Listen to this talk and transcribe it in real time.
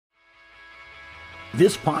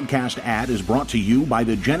This podcast ad is brought to you by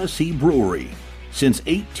the Genesee Brewery. Since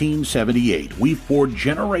 1878, we've poured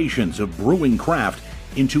generations of brewing craft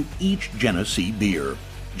into each Genesee beer.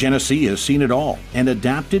 Genesee has seen it all and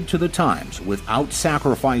adapted to the times without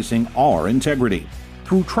sacrificing our integrity.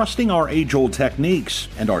 Through trusting our age-old techniques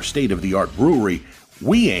and our state-of-the-art brewery,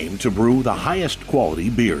 we aim to brew the highest quality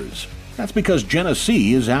beers. That's because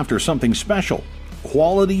Genesee is after something special.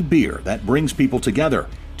 Quality beer that brings people together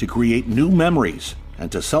to create new memories and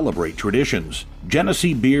to celebrate traditions.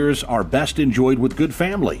 Genesee beers are best enjoyed with good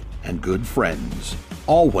family and good friends.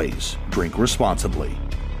 Always drink responsibly.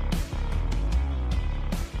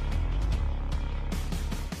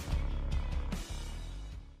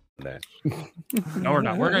 No, we're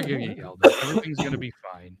not. We're going to give you yelled at. Everything's going to be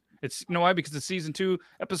fine. It's, you know why? Because it's season 2,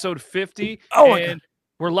 episode 50, and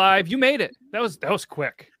we're live. You made it. That was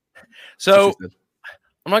quick. So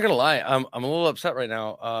I'm not gonna lie. I'm a little upset right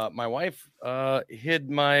now. My wife hid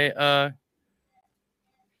my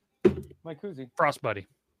koozie. Frost Buddy.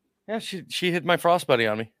 Yeah, she hid my Frost Buddy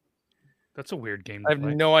on me. That's a weird game. I have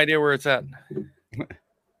no idea where it's at.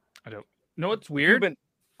 I don't know. It's weird.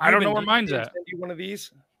 I don't know where mine's at. Send you one of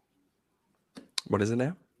these. What is it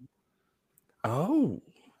now? Oh,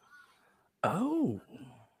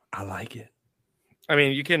 I like it. I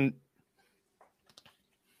mean, you can.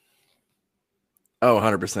 Oh,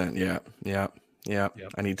 100%. Yeah. Yep.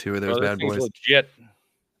 I need 2 of those bad boys. Legit.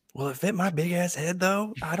 Will it fit my big ass head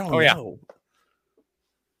though? I don't know. Yeah.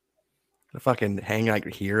 The fucking hang like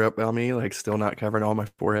here up on me, like still not covering all my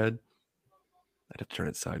forehead. I'd have to turn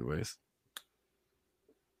it sideways.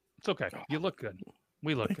 It's okay. You look good.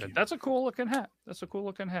 We look good. That's a cool looking hat.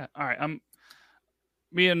 All right.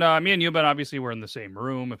 Me and Euban, obviously we're in the same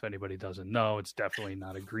room. If anybody doesn't know, it's definitely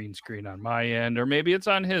not a green screen on my end, or maybe it's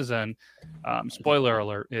on his end. Spoiler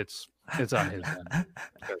alert, it's on his end.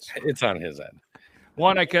 It's on his end.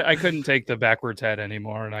 One, I couldn't take the backwards hat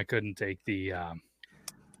anymore, and I couldn't take the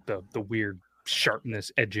weird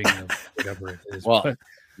sharpness edging of whatever it is. Well,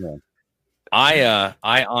 yeah.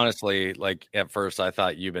 I honestly, like, at first I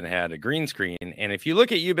thought Euban had a green screen, and if you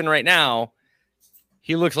look at Euban right now,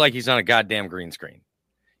 he looks like he's on a goddamn green screen.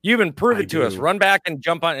 Euban, prove it to us. Run back and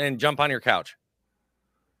jump on your couch.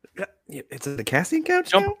 It's a casting couch.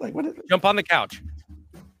 Jump on the couch.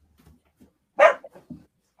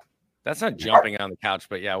 That's not jumping on the couch,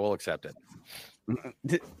 but yeah, we'll accept it.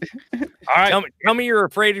 All right. Tell me you're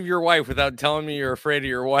afraid of your wife without telling me you're afraid of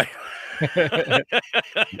your wife.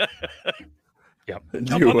 Yep.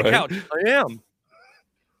 Jump on the couch. I am.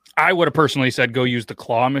 I would have personally said go use the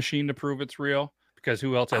claw machine to prove it's real, because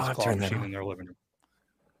who else has a claw machine in their living room?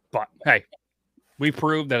 But hey, we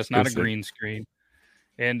proved that it's not a green screen.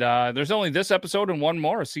 And there's only this episode and one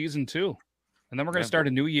more of season 2. And then we're going to start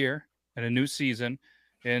a new year and a new season.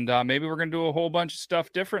 And maybe we're going to do a whole bunch of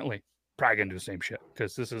stuff differently. Probably going to do the same shit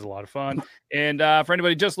because this is a lot of fun. And for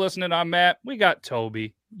anybody just listening, I'm Matt. We got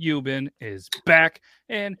Toby. Euban is back.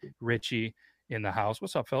 And Richie in the house.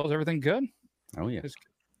 What's up, fellas? Everything good? Oh, yeah.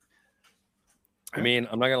 I mean,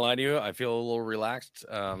 I'm not going to lie to you. I feel a little relaxed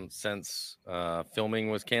since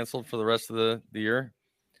filming was canceled for the rest of the year.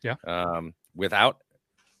 Yeah. Without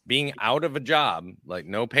being out of a job, like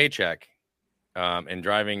no paycheck, and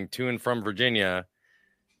driving to and from Virginia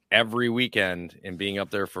every weekend and being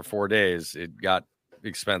up there for 4 days, it got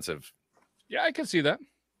expensive. Yeah, I can see that.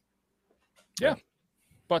 Yeah.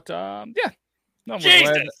 But, yeah. No,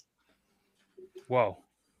 Jesus! Whoa.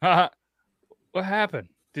 What happened?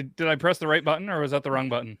 Did I press the right button, or was that the wrong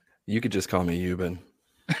button? You could just call me Euban.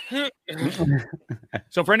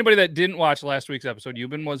 So for anybody that didn't watch last week's episode,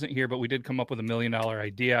 Euban wasn't here, but we did come up with $1 million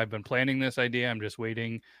idea. I've been planning this idea. I'm just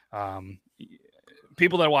waiting.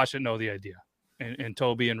 People that watch it know the idea. And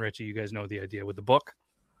Toby and Richie, you guys know the idea with the book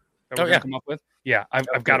that we're going to come up with. Yeah,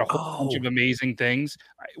 I've got a whole bunch of amazing things.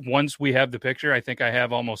 Once we have the picture, I think I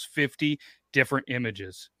have almost 50 different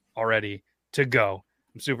images already to go.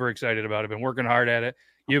 I'm super excited about it. Been working hard at it.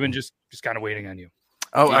 You've been just kind of waiting on you.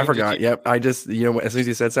 Oh, I forgot. Yep. I just, as soon as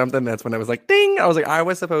you said something, that's when I was like, ding. I was like, I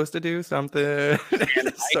was supposed to do something.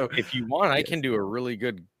 So if you want, I can do a really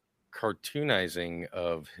good cartoonizing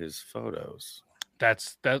of his photos.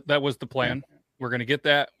 That was the plan. We're going to get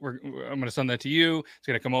that. I'm going to send that to you. It's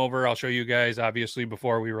going to come over. I'll show you guys, obviously,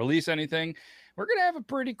 before we release anything. We're going to have a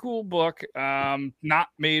pretty cool book, not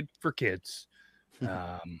made for kids.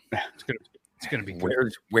 It's going to be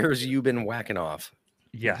good. Where's you been whacking off?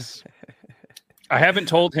 Yes. I haven't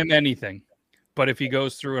told him anything, but if he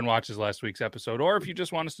goes through and watches last week's episode, or if you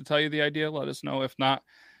just want us to tell you the idea, let us know. If not,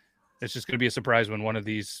 it's just going to be a surprise when one of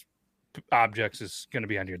these objects is going to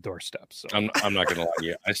be on your doorstep. So I'm not going to lie to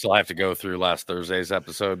you. I still have to go through last Thursday's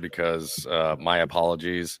episode because my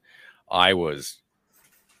apologies. I was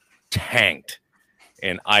tanked,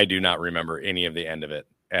 and I do not remember any of the end of it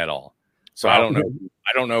at all. So I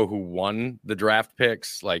don't know who won the draft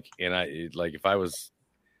picks. If I was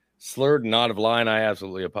slurred and out of line,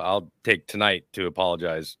 I'll take tonight to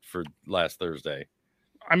apologize for last Thursday.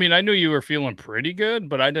 I mean, I knew you were feeling pretty good,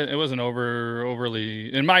 but it wasn't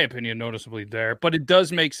overly, in my opinion, noticeably there. But it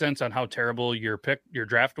does make sense on how terrible your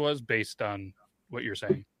draft was based on what you're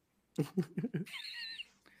saying.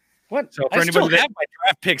 What? So I still have my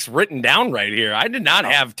draft picks written down right here. I did not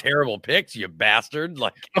have terrible picks, you bastard.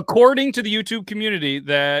 Like, according to the YouTube community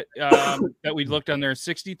that we looked on there,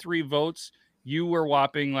 63 votes. You were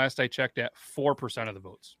whopping, last I checked, at 4% of the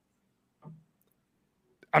votes.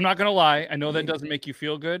 I'm not going to lie. I know that doesn't make you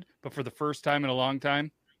feel good, but for the first time in a long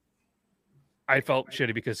time, I felt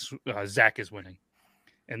shitty because Zach is winning.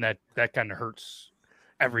 And that kind of hurts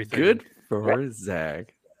everything. Good for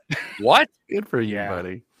Zach. What? Good for you,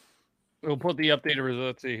 buddy. We'll put the updated results.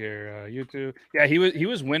 Let's see here. YouTube. Yeah, he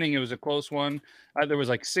was winning. It was a close one. There was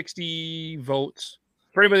like 60 votes.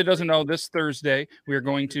 For anybody that doesn't know, this Thursday, we are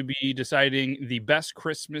going to be deciding the best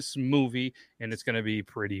Christmas movie, and it's going to be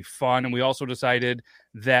pretty fun. And we also decided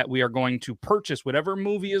that we are going to purchase whatever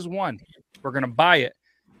movie is won. We're going to buy it.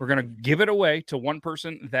 We're going to give it away to one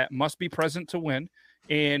person that must be present to win,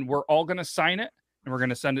 and we're all going to sign it, and we're going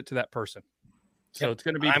to send it to that person. So it's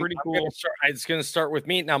going to be pretty cool. It's going to start with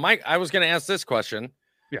me. Now, Mike, I was going to ask this question.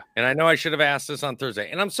 Yeah. And I know I should have asked this on Thursday.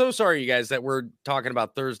 And I'm so sorry, you guys, that we're talking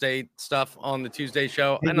about Thursday stuff on the Tuesday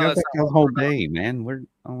show. Hey, I know that's the whole day, man. We're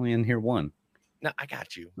only in here one. No, I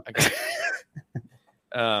got you.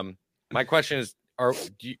 My question is,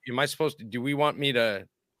 do we want me to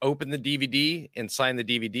open the DVD and sign the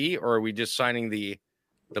DVD, or are we just signing the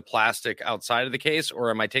plastic outside of the case, or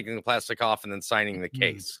am I taking the plastic off and then signing the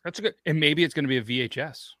case? That's a good, and maybe it's going to be a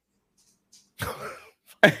VHS.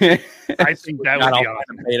 I think that would be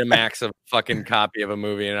awesome. Betamax a fucking copy of a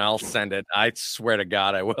movie, and I'll send it. I swear to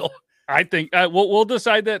God, I will. I think we'll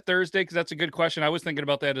decide that Thursday because that's a good question. I was thinking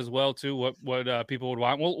about that as well too. What people would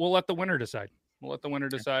want. We'll let the winner decide. We'll let the winner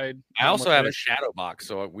decide. I also have a shadow box,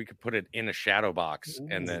 so we could put it in a shadow box,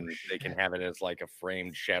 and then they can have it as like a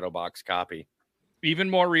framed shadow box copy.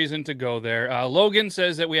 Even more reason to go there. Logan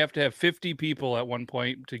says that we have to have 50 people at one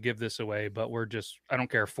point to give this away, but I don't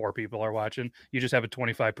care if 4 people are watching. You just have a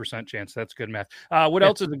 25% chance. That's good math. What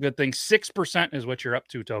else is a good thing? 6% is what you're up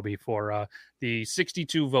to, Toby, for the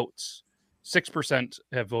 62 votes. 6%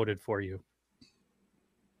 have voted for you.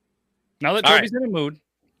 Now that Toby's in a mood.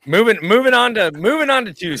 Moving on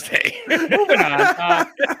to Tuesday. Moving on.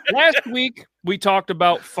 Last week, we talked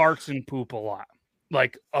about farts and poop a lot.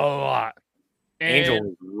 Like, a lot. Angel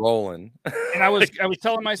was rolling. And I was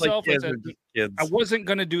telling myself kids. I wasn't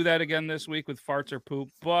going to do that again this week with farts or poop,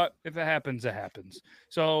 but if it happens, it happens.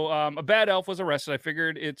 So a bad elf was arrested. I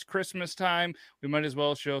figured it's Christmas time. We might as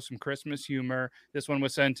well show some Christmas humor. This one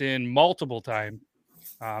was sent in multiple times.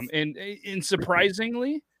 And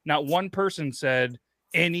surprisingly, not one person said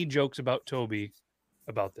any jokes about Toby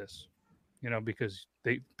about this. Because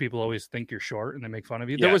people always think you're short and they make fun of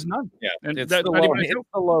you. Yeah. There was none. Yeah, and it's the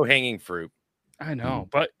low-hanging fruit. I know,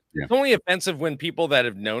 but it's only offensive when people that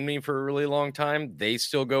have known me for a really long time, they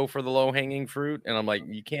still go for the low-hanging fruit, and I'm like,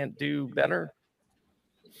 you can't do better.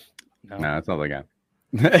 No, that's all I got.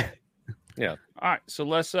 Yeah. All right, so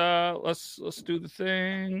let's do the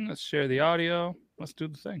thing. Let's share the audio. Let's do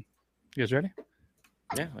the thing. You guys ready?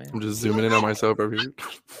 Yeah. I'm just zooming in on myself over here. You know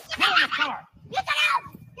what?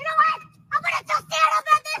 I'm gonna just stand up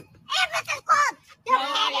at this and with this club.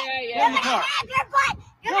 Yeah. In the car.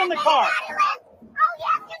 You're in the car. Oh,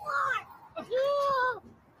 yes, you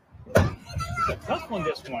are.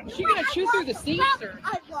 This one. She gonna chew through the seats, or?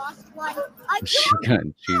 I lost one. She's gonna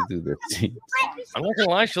chew through the seats. I'm not gonna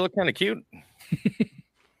lie, she looked kind of cute.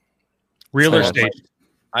 Real or staged?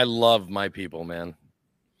 I love my people, man.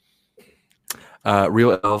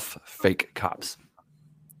 Real elf, fake cops.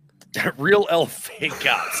 Real elf, fake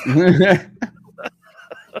cops.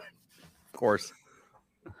 Of course.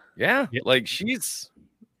 Yeah, like she's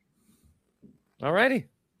alrighty.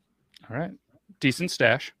 All right. Decent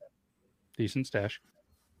stash.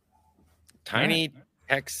 Tiny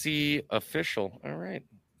Hexy official. All right.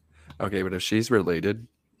 Okay, but if she's related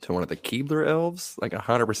to one of the Keebler elves, like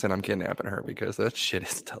 100% I'm kidnapping her because that shit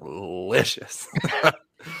is delicious.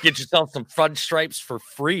 Get yourself some fudge stripes for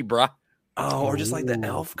free, bruh. Oh, or just like the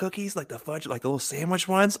elf cookies, like the fudge, like the little sandwich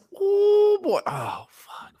ones. Oh boy. Oh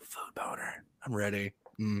fuck. Food boner. I'm ready.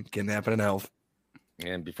 Kidnapping an elf.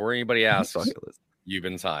 And before anybody asks,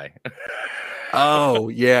 Euban's high. Oh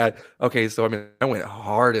yeah. Okay, so I mean, I went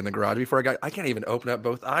hard in the garage before I can't even open up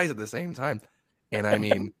both eyes at the same time. And I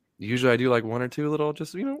mean, usually I do like one or two little,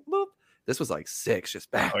 just little. This was like 6,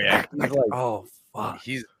 just back. Oh yeah. Back. Oh fuck.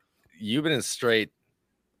 Euban is straight.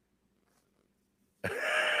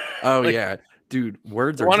 Oh yeah, dude.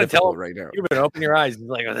 Words I are want to tell difficult right now. Euban, open your eyes. He's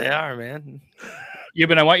like, oh, they are, man.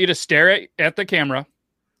 Euban, I want you to stare at the camera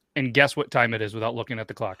and guess what time it is without looking at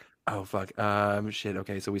the clock. Oh fuck. Shit.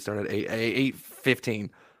 Okay, so we started at 8:15.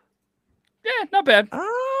 Yeah, not bad.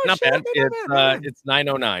 Oh, Not shit, bad. bad. It's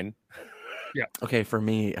 9:09. Yeah. Okay, for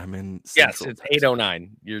me, I'm in. Yes, Central it's Time. 8:09.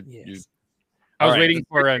 You're. I was All right, waiting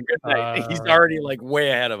for an. He's already like way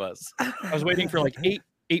ahead of us. I was waiting for like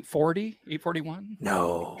 8:40, 8:41.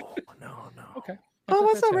 No. Okay. Oh,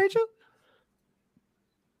 what's up, Rachel?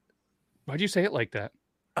 Why'd you say it like that?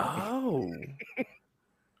 Oh.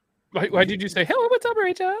 Why did you say hello? What's up,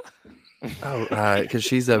 Rachel? Oh, because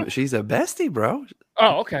she's a bestie, bro.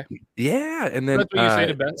 Oh, okay. Yeah, and then That's what you say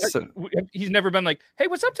to Ben. so- He's never been like, "Hey,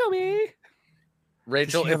 what's up, Toby?"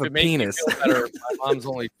 Rachel, you if have a it makes you penis. feel better, my mom's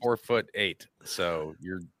only 4'8", so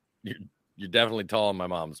you're definitely tall in my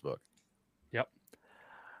mom's book. Yep.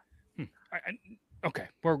 Okay,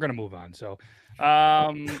 we're gonna move on. So,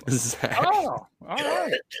 Zach. all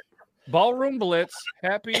right. Ballroom Blitz.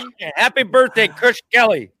 Happy Birthday, Kush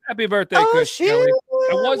Kelly. birthday, Oh, Kush shit. Kelly.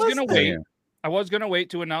 I was What's gonna that? wait. I was gonna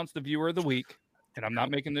wait to announce the viewer of the week, and I'm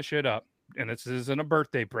not making this shit up. And this isn't a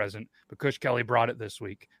birthday present, but Kush Kelly brought it this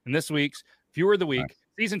week. And this week's viewer of the week,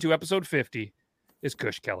 season 2, episode 50, is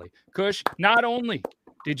Kush Kelly. Kush, not only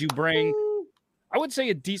did you bring, I would say,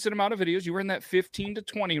 a decent amount of videos. You were in that 15 to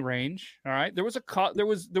 20 range. All right. There was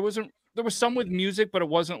some with music, but it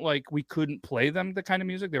wasn't like we couldn't play them, the kind of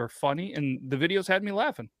music. They were funny, and the videos had me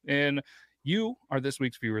laughing. And you are this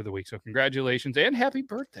week's viewer of the week. So congratulations and happy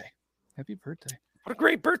birthday. Happy birthday. What a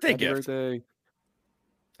great birthday Happy gift. birthday.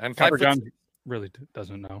 I'm Copper 5'6". John really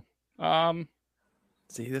doesn't know.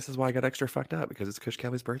 See, this is why I got extra fucked up, because it's Kush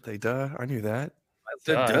Kelly's birthday. Duh, I knew that.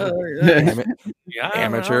 Duh. Damn it. Yeah,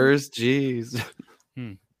 Amateurs, jeez.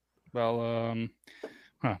 Well,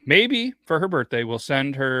 maybe for her birthday, we'll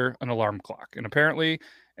send her an alarm clock. And apparently,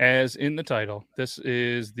 as in the title, this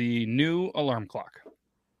is the new alarm clock.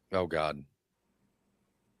 Oh God.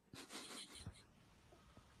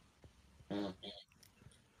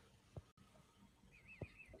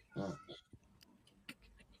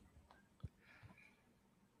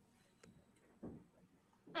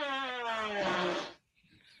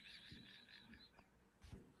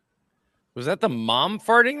 Was that the mom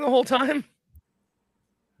farting the whole time?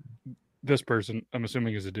 This person, I'm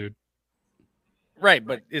assuming, is a dude. Right,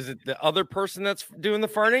 but is it the other person that's doing the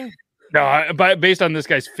farting? No, but based on this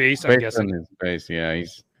guy's face, I'm Based on guessing. his face, yeah,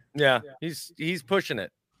 he's Yeah, he's pushing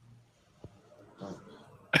it.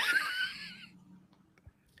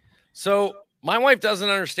 So my wife doesn't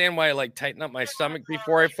understand why I like tighten up my stomach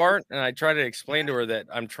before I fart, and I try to explain to her that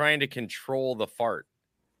I'm trying to control the fart.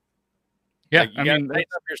 Yeah, Like, you gotta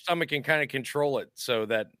tighten up your stomach and kind of control it so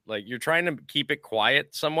that like you're trying to keep it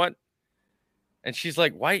quiet somewhat. And she's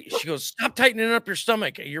like, "Why?" She goes, "Stop tightening up your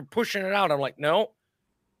stomach. You're pushing it out." I'm like, "No,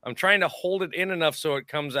 I'm trying to hold it in enough so it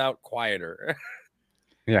comes out quieter."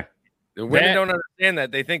 Yeah. The women don't understand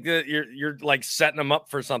that. They think that you're like setting them up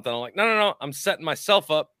for something. I'm like, no. I'm setting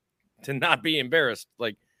myself up to not be embarrassed.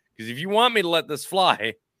 Like, because if you want me to let this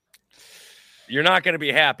fly, you're not going to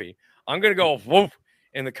be happy. I'm going to go whoop,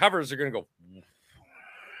 and the covers are going to go.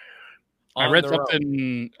 I read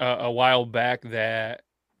something a while back that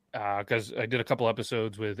because I did a couple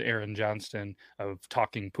episodes with Aaron Johnston of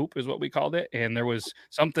Talking Poop is what we called it. And there was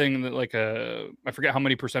something that like I forget how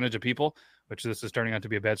many percentage of people, which this is turning out to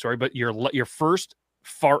be a bad story, but your first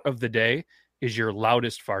fart of the day is your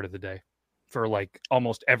loudest fart of the day for like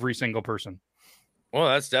almost every single person. Well,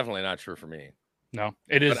 that's definitely not true for me. No,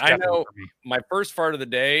 it is. But I know my first fart of the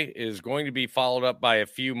day is going to be followed up by a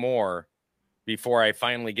few more before I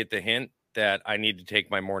finally get the hint that I need to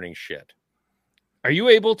take my morning shit. Are you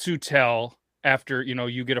able to tell after,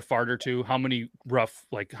 you get a fart or two, how many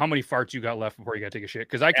farts you got left before you got to take a shit?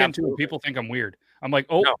 Because I can too. People think I'm weird. I'm like,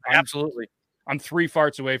 oh, no, absolutely. I'm 3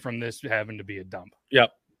 farts away from this having to be a dump.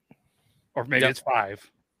 Yep. Or maybe it's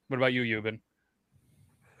 5. What about you, Euban?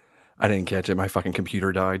 I didn't catch it. My fucking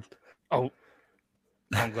computer died. Oh,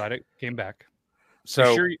 I'm glad it came back.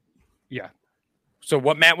 So, yeah. So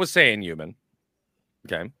what Matt was saying, Euban,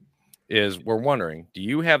 okay, is we're wondering, do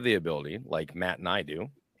you have the ability, like Matt and I do,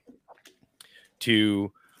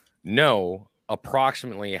 to know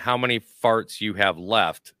approximately how many farts you have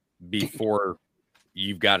left before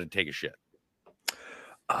you've got to take a shit?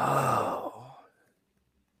 Oh.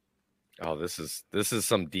 Oh, this is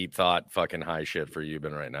some deep thought fucking high shit for you,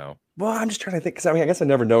 Ben, right now. Well, I'm just trying to think because I guess I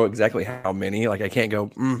never know exactly how many. Like I can't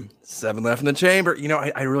go 7 left in the chamber.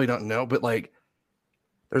 I really don't know. But like,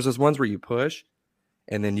 there's those ones where you push,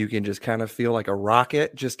 and then you can just kind of feel like a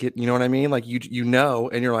rocket. Just get, you know what I mean? Like and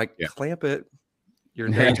you're like, clamp it. You're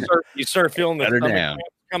Yeah, done. you start feeling the stomach down.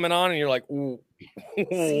 coming on, and you're like, ooh.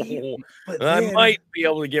 But I then- might be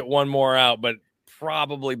able to get one more out, but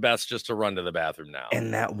probably best just to run to the bathroom now.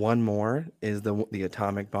 And that one more is the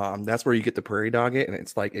atomic bomb. That's where you get the prairie dog it, and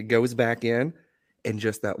it's like it goes back in, and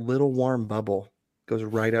just that little warm bubble goes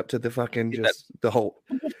right up to the fucking the hole.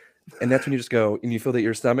 And that's when you just go and you feel that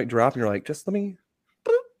your stomach drop, and you're like, just let me,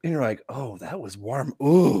 boop, and you're like, oh, that was warm.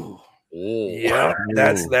 Ooh, yeah,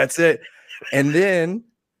 that's it. And then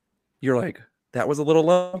you're like, that was a little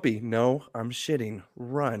lumpy. No, I'm shitting.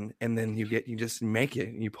 Run. And then you just make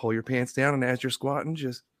it. You pull your pants down, and as you're squatting,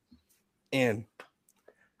 just in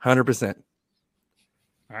 100%.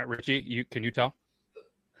 All right, Richie, can you tell?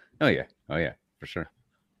 Oh yeah, for sure.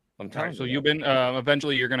 I'm All telling right, so you. you've been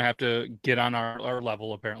eventually you're going to have to get on our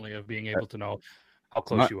level apparently of being able to know how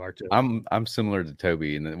close you are to. I'm similar to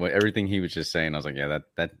Toby, and everything he was just saying, I was like, yeah,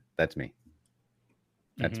 that's me.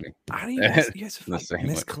 That's me. How do you guys The like same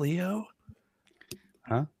Miss way. Cleo?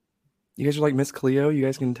 Huh? You guys are like Miss Cleo? You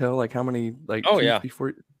guys can tell like how many like Oh, teeth yeah.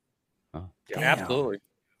 before. Oh. Yeah, Damn. absolutely.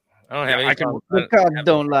 I don't have any. I can- problem- The cards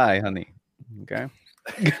don't lie, honey. Okay.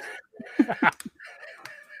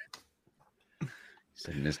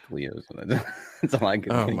 Said Miss Cleo's. That's all I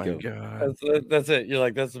could Oh think my of. god. That's it. You're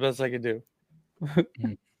like, that's the best I could do. All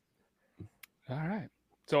right.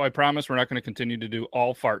 So I promise we're not going to continue to do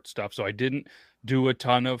all fart stuff. So I didn't do a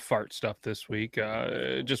ton of fart stuff this week.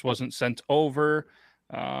 It just wasn't sent over.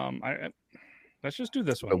 Let's just do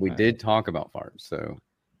this one. But we did talk about farts. So,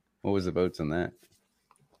 what was the votes on that?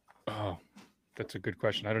 Oh, that's a good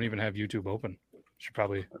question. I don't even have YouTube open. Should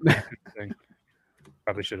probably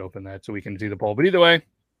should open that so we can see the poll. But either way,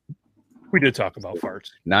 we did talk about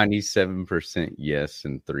farts. 97% yes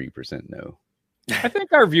and 3% no. I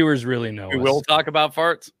think our viewers really know. We us. will talk about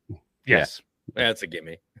farts. Yes. That's a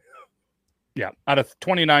gimme. Yeah. Out of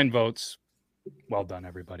 29 votes, well done,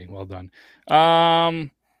 everybody. Well done. Has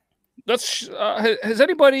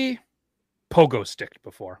anybody pogo sticked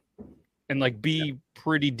before and like be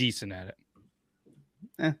pretty decent at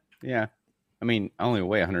it? Yeah. I mean, I only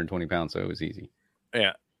weigh 120 pounds, so it was easy.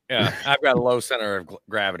 Yeah. I've got a low center of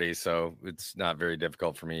gravity, so it's not very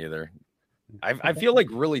difficult for me either. I feel like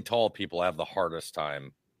really tall people have the hardest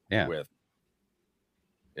time with.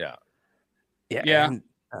 Yeah.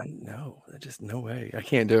 No, just no way. I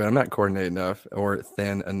can't do it. I'm not coordinated enough or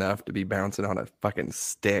thin enough to be bouncing on a fucking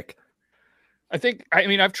stick. I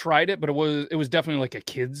mean, I've tried it, but it was definitely like a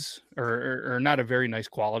kid's or not a very nice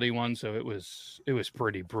quality one. So it was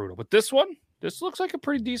pretty brutal. But this looks like a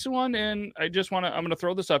pretty decent one. And I'm going to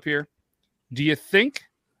throw this up here. Do you think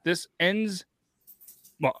this ends?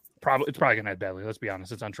 Well, it's probably going to end badly. Let's be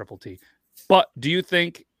honest. It's on Triple T. But do you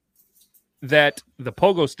think that the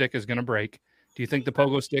pogo stick is going to break? Do you think the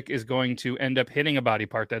pogo stick is going to end up hitting a body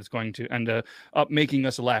part that's going to end up making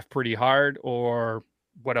us laugh pretty hard? Or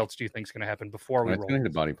what else do you think is going to happen before we roll? It's going to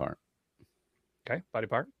hit a body part. Okay, body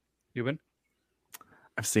part. You've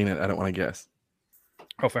I've seen it. I don't want to guess.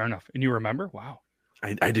 Oh, fair enough. And you remember? Wow.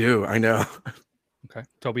 I do. I know. Okay,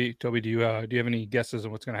 Toby, do you have any guesses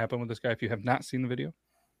on what's going to happen with this guy if you have not seen the video?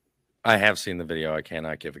 I have seen the video. I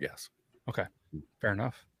cannot give a guess. Okay, fair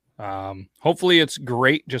enough. Hopefully it's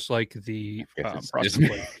great, just like the process.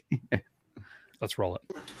 Let's roll it.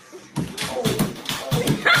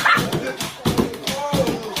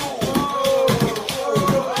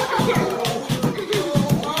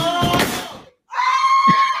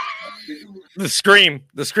 The scream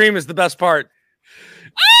is the best part.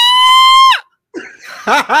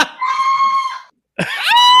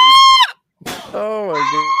 Oh my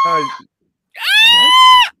god.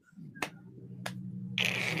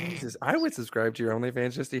 Jesus, I would subscribe to your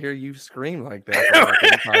OnlyFans just to hear you scream like that for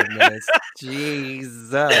like 5 minutes.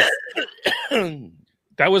 Jesus.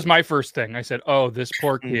 That was my first thing. I said, "Oh, this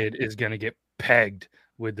poor kid is going to get pegged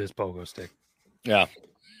with this pogo stick." Yeah.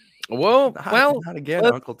 Well, Not again,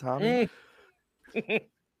 Uncle Tommy.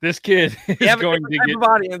 This kid is We have a going different to type get of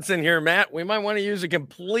audience in here, Matt. We might want to use a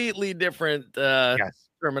completely different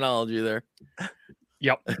terminology there.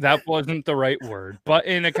 Yep, that wasn't the right word, but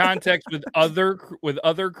in a context with other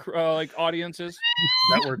like audiences,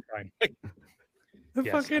 that word's fine. The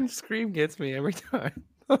Yes. fucking scream gets me every time.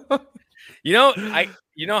 You know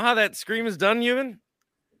how that scream is done, Ewan?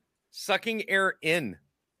 Sucking air in.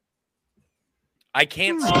 I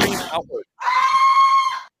can't scream outward.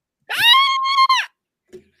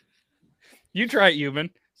 You try it, Euban.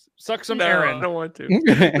 Suck some No, air I in. don't want to.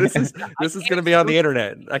 This is going to be on the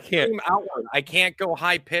internet. I can't. Scream outward. I can't go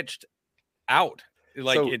high pitched out.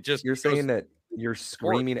 Like So it just. You're goes- saying that you're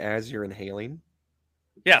screaming as you're inhaling?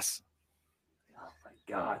 Yes. Oh my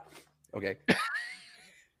god. Okay.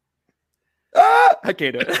 I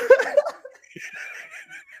can't do it.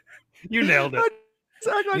 You nailed it.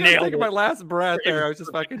 I was Nailed taking it. my last breath there. I was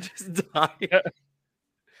just fucking just dying.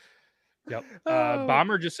 Yep. Oh.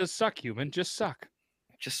 Bomber just says suck, Euban. Just suck.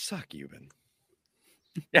 Just suck, Euban.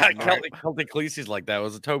 Yeah, Celtic Khaleesi's like that. It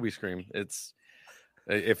was a Toby scream. It's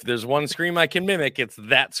if there's one scream I can mimic, it's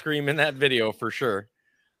that scream in that video for sure.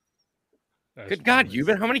 Good God,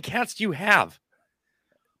 Euban, how many cats do you have?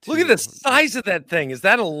 Look at the size of that thing. Is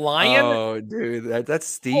that a lion? Oh, dude, that's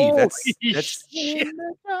Steve. Holy That's shit.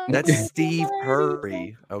 that's Steve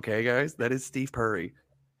Purry. Okay, guys, that is Steve Purry.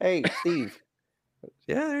 Hey, Steve.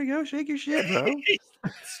 Yeah, there you go. Shake your shit, bro.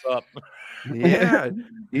 What's up? Yeah,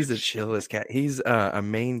 he's the chillest cat. He's a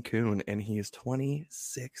Maine Coon, and he is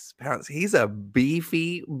 26 pounds. He's a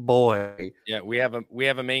beefy boy. Yeah, we have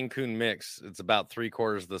a Maine Coon mix. It's about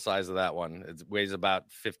 3/4 the size of that one. It weighs about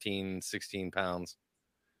 15, 16 pounds.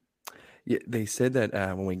 Yeah, they said that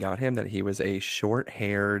when we got him that he was a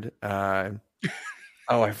short-haired. Oh,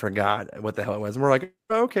 I forgot what the hell it was. And we're like,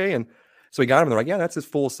 okay, and so we got him. And they're like, yeah, that's his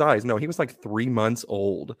full size. No, he was like 3 months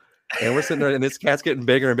old. And we're sitting there, and this cat's getting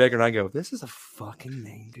bigger and bigger. And I go, this is a fucking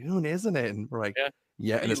Maine Coon, isn't it? And we're like,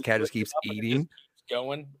 yeah. And this cat just keeps eating.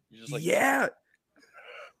 Going. You're just like, Yeah.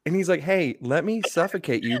 And he's like, hey, let me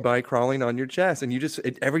suffocate you by crawling on your chest. And you just,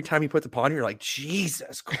 every time he puts a paw on you, you're like,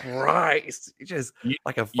 Jesus Christ. You just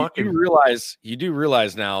like a fucking. You do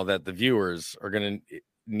realize now that the viewers are going to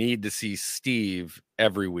need to see Steve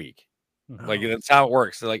every week. Like, that's how it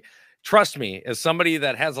works. So, like, trust me, as somebody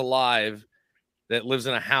that has a live that lives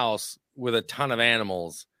in a house with a ton of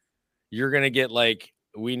animals, you're going to get like,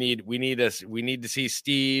 we need to see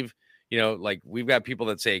Steve. You know, like we've got people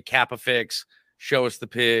that say Kappa fix, show us the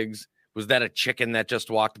pigs. Was that a chicken that just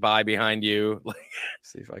walked by behind you? Like,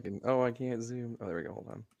 see if I can. Oh, I can't zoom. Oh, there we go. Hold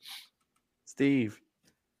on. Steve.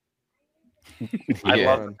 I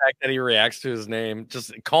love the fact that he reacts to his name.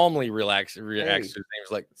 Just calmly reacts to his name.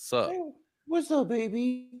 He's like, sup? Hey, what's up,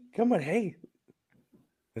 baby? Come on. Hey.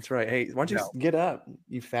 That's right. Hey, why don't you get up,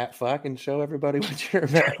 you fat fuck, and show everybody what you're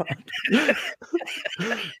about?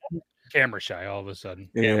 Camera shy all of a sudden.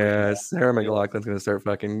 Yeah, Sarah McLaughlin's gonna start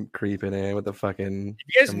fucking creeping in with the fucking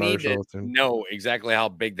You guys need to commercials. know exactly how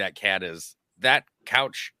big that cat is. That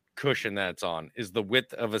couch cushion that it's on is the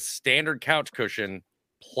width of a standard couch cushion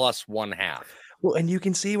plus 1/2. Well, and you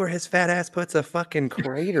can see where his fat ass puts a fucking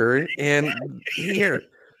crater in here.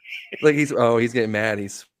 Like he's getting mad.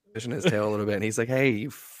 He's pushing his tail a little bit, and he's like, "Hey, you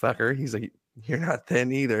fucker!" He's like, "You're not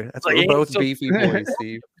thin either." That's why we're both beefy boys,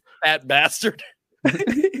 Steve. Fat bastard.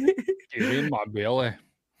 Give me my belly.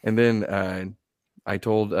 And then I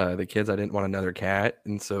told the kids I didn't want another cat,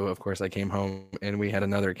 and so of course I came home and we had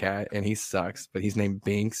another cat, and he sucks, but he's named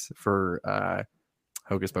Binks for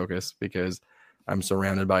Hocus Pocus because I'm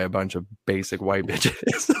surrounded by a bunch of basic white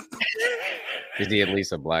bitches. Is he at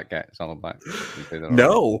least a black cat? It's all black.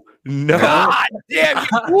 No. God damn,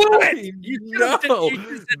 you blew it. You just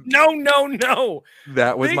said, no.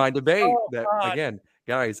 That was my debate. Oh, that God. again,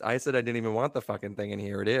 guys, I said I didn't even want the fucking thing, and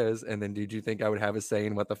here it is. And then did you think I would have a say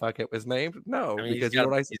in what the fuck it was named? No, I mean, because you know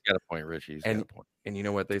what I said. He's got a point, Richie. He's got a point. And you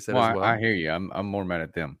know what they said Well, as well. I hear you. I'm more mad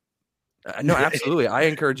at them. No, absolutely. I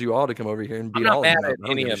encourage you all to come over here and I'm beat not all mad of them. at I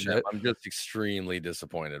don't any give a of them. shit. I'm just extremely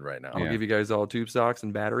disappointed right now. I'll give you guys all tube socks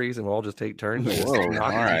and batteries, and we'll all just take turns. and just Whoa,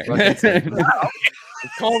 knock all right. fucking-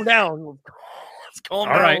 Let's calm down. Let's calm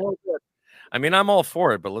All down. right. a little bit. I mean, I'm all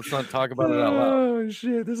for it, but let's not talk about it out loud. Oh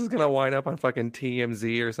shit! This is gonna wind up on fucking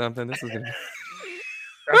TMZ or something. This is gonna.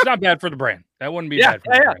 That's not bad for the brand. That wouldn't be bad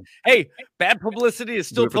for the brand. Hey, bad publicity is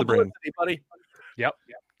still Do it for the brand. publicity, buddy. Yep.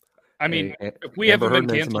 I mean, Hey, if we Amber haven't been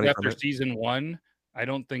Heard made some canceled money from after it. season 1, I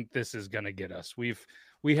don't think this is gonna get us.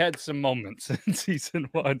 We had some moments in season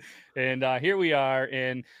 1, and here we are.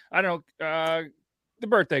 And I don't know, the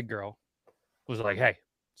birthday girl was like, "Hey,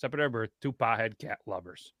 except at our birth, 2 pothead cat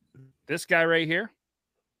lovers. This guy right here,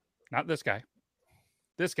 not this guy.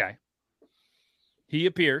 This guy. He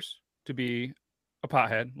appears to be a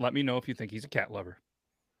pothead. Let me know if you think he's a cat lover."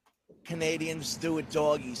 Canadians do it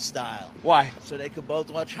doggy style. Why? So they could both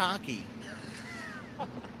watch hockey.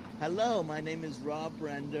 Hello, my name is Rob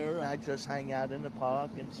Brender. I just hang out in the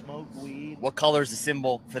park and smoke weed. What color is the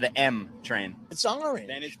symbol for the M train? It's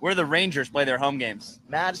orange. Where do the Rangers play their home games?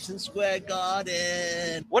 Madison Square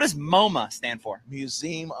Garden. What does MoMA stand for?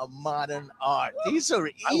 Museum of Modern Art. These are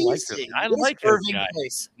easy. I like this. I like this Irving guy.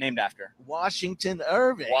 Place named after? Washington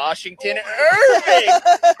Irving. Washington Irving.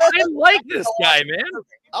 I like this guy, man.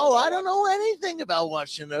 Oh, I don't know anything about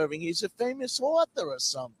Washington Irving. He's a famous author or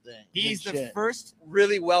something. He's the Shit. first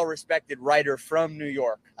really well-respected writer from New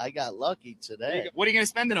York. I got lucky today. What are you going to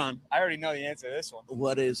spend it on? I already know the answer to this one.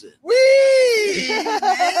 What is it? Whee!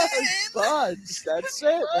 Buds. That's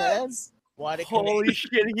it, man. Why the Holy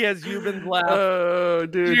shit, he has Euban's laugh. Oh,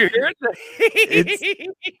 Did dude. you hear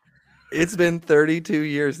it? It's been 32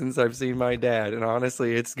 years since I've seen my dad, and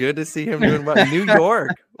honestly, it's good to see him doing well. New York.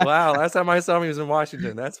 Wow, last time I saw him, he was in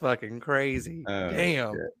Washington. That's fucking crazy.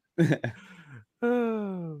 Damn.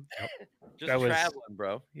 Oh. Just That was- traveling,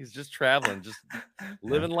 bro. He's just traveling, just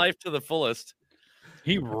living life to the fullest.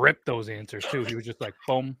 He ripped those answers too. He was just like,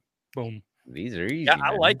 boom, boom. These are easy. Yeah,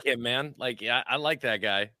 I man. like him, man. Like, yeah, I like that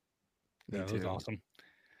guy. That was too. awesome.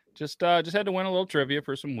 Just had to win a little trivia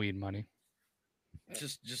for some weed money.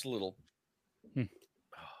 Just a little.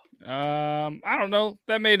 I don't know.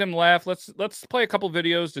 That made him laugh. Let's play a couple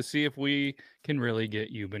videos to see if we can really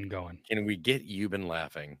get Euban going. Can we get Euban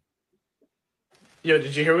laughing? Yo,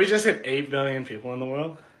 did you hear we just hit 8 billion people in the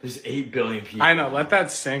world? There's 8 billion people. I know, let that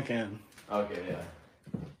sink in. Okay, yeah.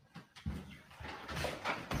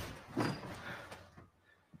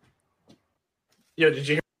 Yo, did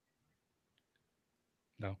you hear?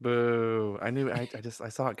 No. Boo. I knew I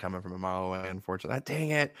saw it coming from a mile away, unfortunately.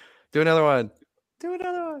 Dang it. Do another one. Do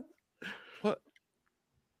another one. What?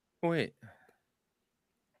 Wait.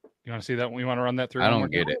 You want to see that one? You want to run that through? I one don't more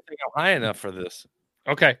get time? it. I think I'm high enough for this.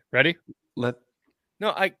 Okay, ready? No,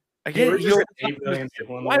 I We're get just it. at 8 billion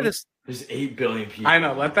people in the Why world. this? There's 8 billion people. I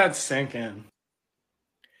know, let that sink in.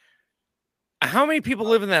 How many people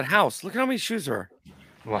live in that house? Look at how many shoes there are.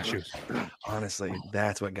 A lot of shoes. Honestly,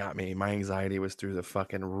 that's what got me. My anxiety was through the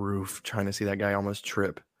fucking roof trying to see that guy almost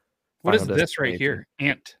trip. What is Final this right Destination. here?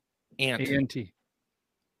 Ant. Ant. A-N-T.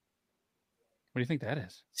 What do you think that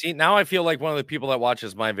is? See, now I feel like one of the people that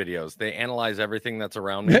watches my videos. They analyze everything that's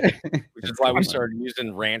around me, which is why we started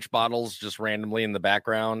using ranch bottles just randomly in the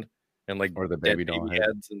background and like Or the dead baby doll head.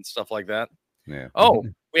 heads and stuff like that. Yeah. Oh,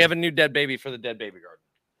 we have a new dead baby for the dead baby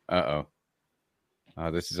garden.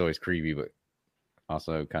 This is always creepy, but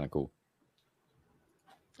also kind of cool.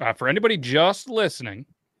 For anybody just listening,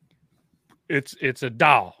 it's a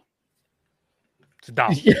doll. It's a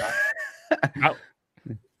doll. Oh,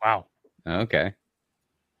 wow. Okay.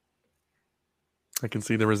 I can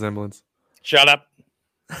see the resemblance. Shut up.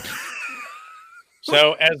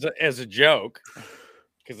 So as a joke,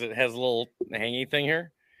 because it has a little hangy thing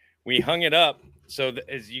here, we hung it up so that,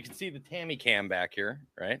 as you can see the Tammy cam back here,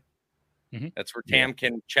 right? Mhm. That's where Tam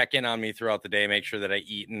can check in on me throughout the day, make sure that I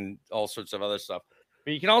eat and all sorts of other stuff.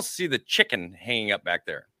 But you can also see the chicken hanging up back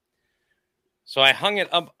there. So I hung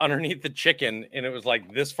it up underneath the chicken, and it was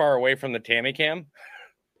like this far away from the Tammy cam.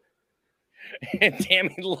 And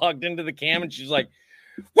Tammy logged into the cam, and she's like,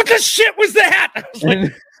 "What the shit was that?" I was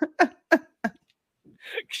like,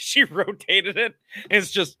 she rotated it. And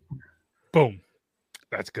it's just boom.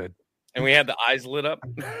 That's good. And we had the eyes lit up.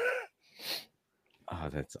 Oh,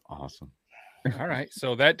 that's awesome. All right.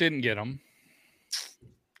 So that didn't get him.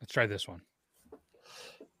 Let's try this one.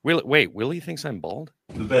 Willie thinks I'm bald?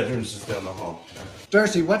 The bedroom's just down the hall.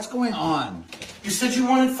 Darcy, what's going on? You said you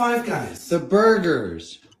wanted Five Guys. The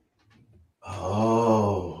burgers.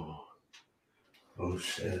 Oh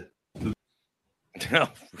shit.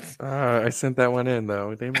 I sent that one in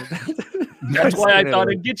though. Damn it. That's why I thought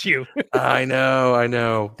it'd get you. I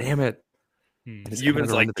know. Damn it.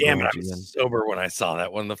 Euban's like, damn it, I was sober when I saw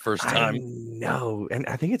that one the first time. No, and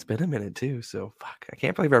I think it's been a minute too. So fuck, I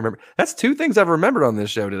can't believe I remember. That's two things I've remembered on this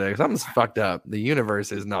show today. Something's fucked up. The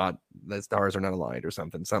universe is not. The stars are not aligned or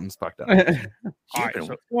something. Something's fucked up. All right, so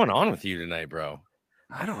what's going on with you tonight, bro?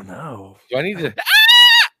 I don't know. Do I need to?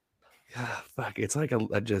 Fuck, it's like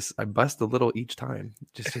I bust a little each time.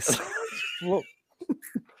 Just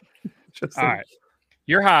All right,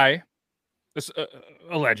 you're high,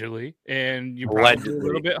 allegedly, and you probably a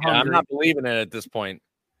little bit hungry. I'm not believing it at this point.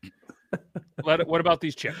 What about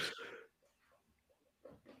these chips?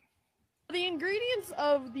 The ingredients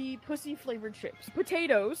of the pussy flavored chips: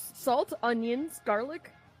 potatoes, salt, onions,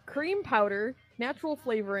 garlic, cream powder, natural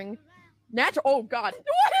flavoring. Oh God!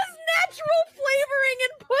 What does natural flavoring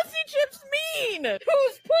and pussy chips mean?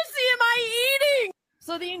 Whose pussy am I eating?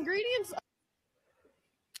 So the ingredients.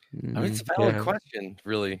 I mean, it's a valid question,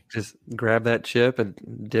 really. Just grab that chip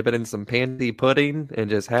and dip it in some pansy pudding and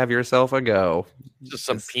just have yourself a go. Just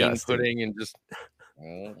some bean pudding and just.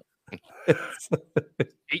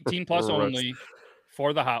 18 plus only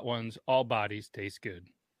for the hot ones. All bodies taste good.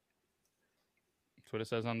 That's what it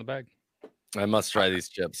says on the bag. I must try these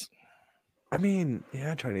chips. I mean,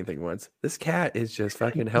 yeah, I tried anything once. This cat is just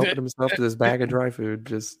fucking helping himself to this bag of dry food.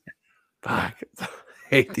 Just fuck. I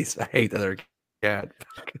hate these. I hate the other cat.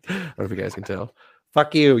 I don't know if you guys can tell.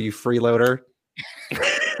 Fuck you, you freeloader.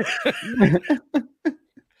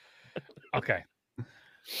 Okay.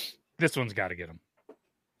 This one's got to get him.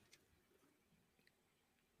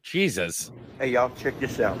 Jesus. Hey, y'all, check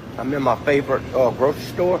this out. I'm in my favorite grocery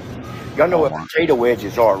store. Y'all know what potato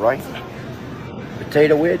wedges are, right?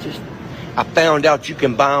 Potato wedges? I found out you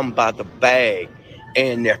can buy them by the bag,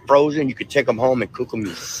 and they're frozen. You can take them home and cook them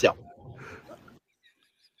yourself.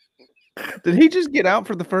 Did he just get out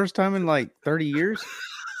for the first time in like 30 years?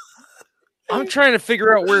 I'm trying to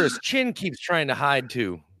figure out where his chin keeps trying to hide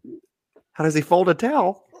to. How does he fold a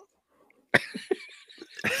towel?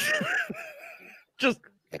 Just.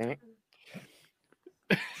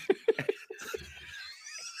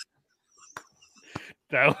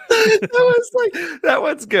 That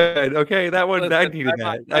one's good. Okay, that one I needed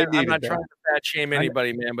that. I'm not trying to fat shame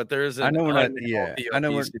anybody, man, but there is an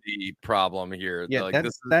obesity problem here. Yeah, like,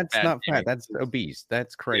 that's not fat. That's obese.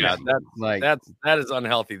 That's crazy. Yeah, that is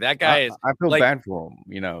unhealthy. That guy is. I feel like, bad for him.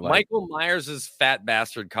 You know, like, Michael Myers' fat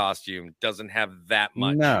bastard costume doesn't have that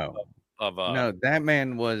much. No, no, that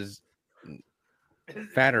man was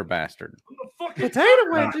fatter bastard.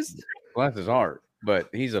 Potato wedges. Well, that's his art, but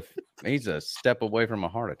he's a step away from a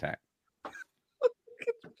heart attack.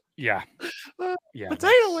 Yeah. Yeah.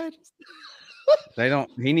 Potato wedges. They don't.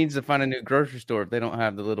 He needs to find a new grocery store if they don't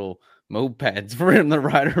have the little mopeds for him to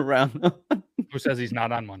ride around. Who says he's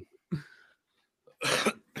not on one?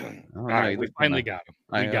 All right, we finally got him.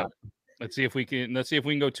 We got him. Let's see if we can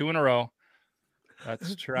go 2 in a row.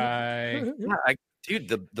 Let's try. Dude,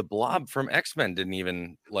 the blob from X-Men didn't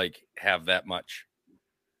even like have that much.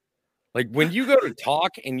 Like when you go to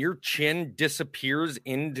talk and your chin disappears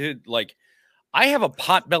into like, I have a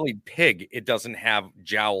pot-bellied pig. It doesn't have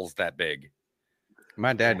jowls that big.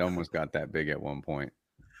 My dad almost got that big at one point.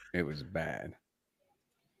 It was bad.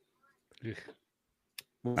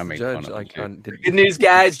 I made fun of him. Good news,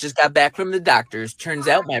 guys. Just got back from the doctors. Turns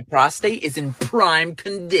out my prostate is in prime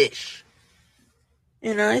condition.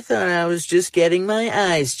 And I thought I was just getting my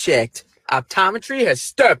eyes checked. Optometry has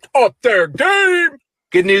stepped up their game.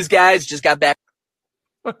 Good news, guys. Just got back.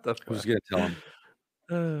 What the fuck? Who's going to tell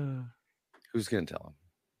him? Who's going to tell him?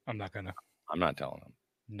 I'm not going to. I'm not telling him.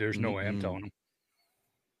 There's no way I'm telling him.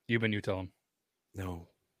 You tell him. No.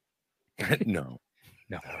 No.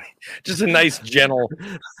 Just a nice, gentle.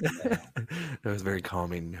 That was very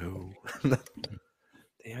calming. No.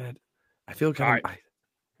 Damn it. I feel kind of. I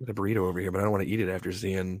got a burrito over here, but I don't want to eat it after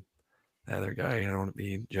seeing that other guy. I don't want to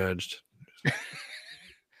be judged.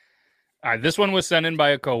 All right. This one was sent in by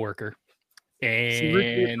a coworker.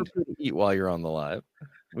 And eat while you're on the live.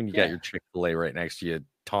 When you got your Chick-fil-A right next to you,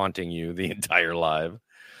 taunting you the entire live.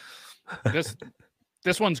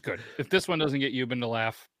 This one's good. If this one doesn't get Euban to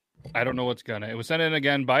laugh, I don't know what's gonna. It was sent in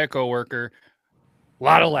again by a coworker. A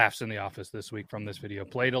lot of laughs in the office this week from this video.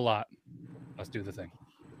 Played a lot. Let's do the thing.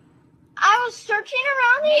 I was searching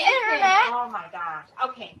around the internet. Oh my gosh.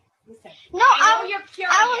 Okay. Listen. No, I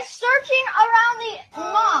was searching around the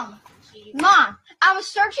Mom. I was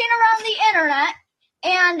searching around the internet,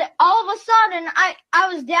 and all of a sudden,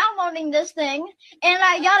 I was downloading this thing, and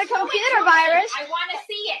I got a computer virus. I want to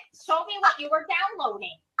see it. Show me what you were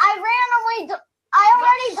downloading. I deleted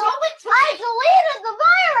the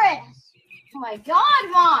virus. Oh my God,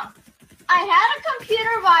 Mom. I had a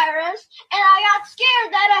computer virus, and I got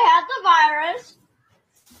scared that I had the virus.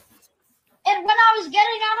 And when I was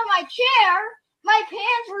getting out of my chair, my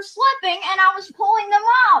pants were slipping, and I was pulling them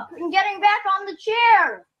up and getting back on the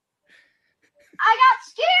chair. I got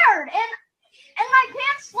scared, and my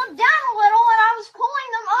pants slipped down a little, and I was pulling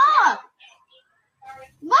them up.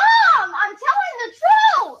 Mom, I'm telling the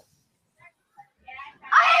truth.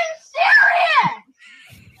 I am serious.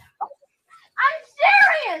 I'm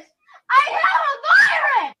serious. I had a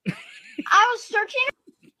virus. I was searching.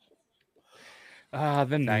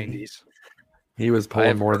 The 90s. He was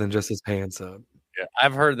pulling more than just his pants up. Yeah,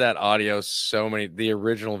 I've heard that audio so many. The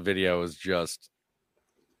original video is just.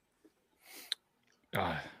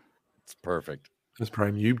 It's perfect. It's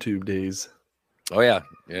prime YouTube days. Oh yeah.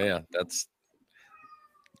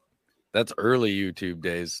 That's early YouTube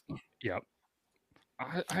days. Yep.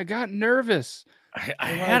 I got nervous. I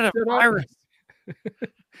had a virus.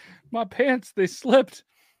 My pants, they slipped.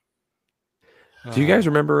 Do you guys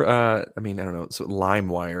remember? I mean, I don't know. So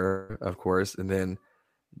LimeWire, of course, and then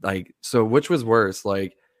like, so which was worse?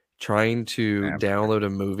 Like trying to download a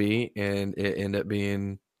movie and it end up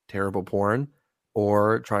being terrible porn,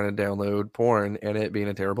 or trying to download porn and it being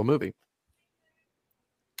a terrible movie,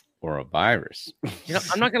 or a virus?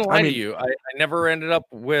 I'm not gonna lie to you. I never ended up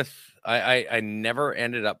with. I never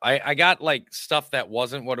ended up. I got like stuff that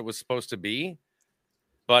wasn't what it was supposed to be,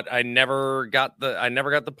 but I never got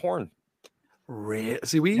the porn.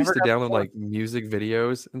 See, we used to download like music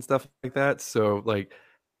videos and stuff like that. So like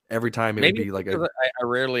every time it would be like I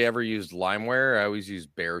rarely ever used LimeWire. I always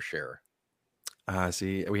used BearShare.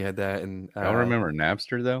 See, we had that, and I don't remember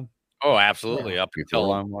Napster though. Oh, absolutely. Up until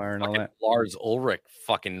LimeWire and all that. Lars Ulrich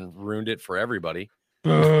fucking ruined it for everybody.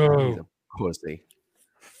 He's a pussy.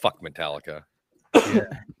 Fuck Metallica. Yeah.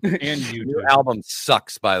 And you. New album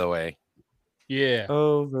sucks, by the way. Yeah.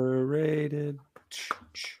 Overrated.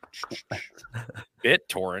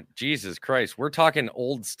 BitTorrent. Jesus Christ. We're talking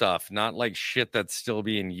old stuff, not like shit that's still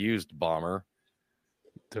being used, Bomber.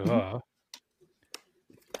 Duh.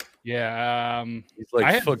 Yeah. Like,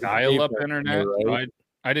 I had dial-up internet. right? So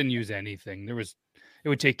I didn't use anything. It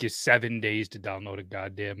would take you 7 days to download a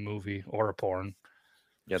goddamn movie or a porn.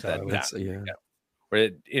 Get So that. We're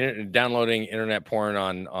downloading internet porn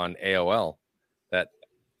on AOL. That.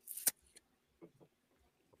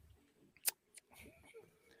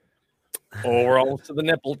 Oh, we're almost to the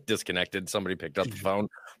nipple. Disconnected. Somebody picked up the phone.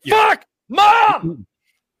 Yeah. Fuck! Mom!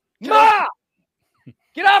 Mom!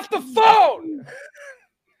 Get off the phone!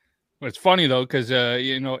 Well, it's funny though, because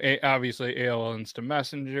obviously AOL Instant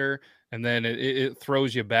Messenger, and then it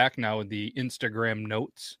throws you back now with the Instagram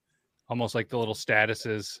notes, almost like the little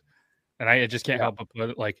statuses, and I just can't help but put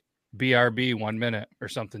it like BRB 1 minute or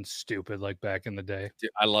something stupid like back in the day. Dude,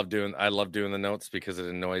 I love doing the notes because it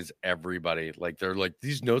annoys everybody. Like they're like,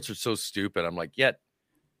 these notes are so stupid. I'm like, yet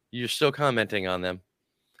you're still commenting on them.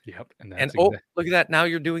 Yep. And look at that. Now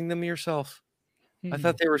you're doing them yourself. I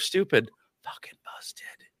thought they were stupid. Fucking busted.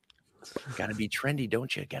 Got to be trendy,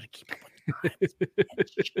 don't you? Got to keep it.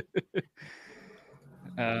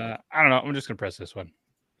 I don't know. I'm just gonna press this one.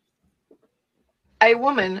 A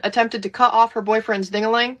woman attempted to cut off her boyfriend's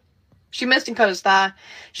ding-a-ling. She missed and cut his thigh.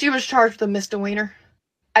 She was charged with a misdemeanor.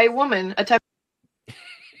 A woman attempted.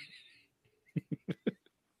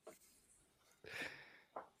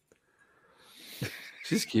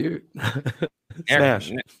 She's cute.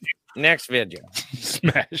 Smash. Next video.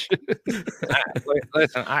 Smash.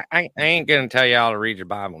 Listen, I ain't gonna tell y'all to read your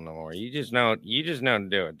Bible no more. You just know to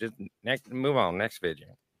do it. Just move on. Next video.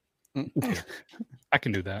 I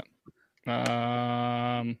can do that.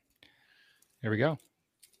 Here we go.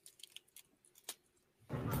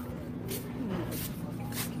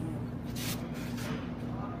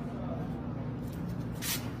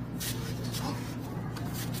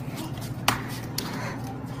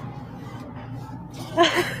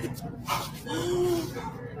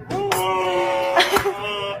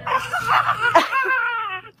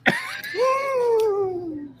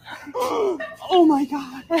 Oh my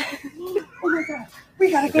god. Oh my god. We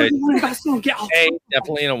gotta go to one hospital. Get out. A,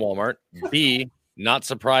 definitely in a Walmart. B, not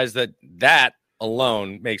surprised that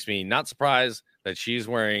alone makes me not surprised that she's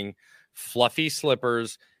wearing fluffy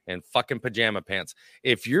slippers and fucking pajama pants.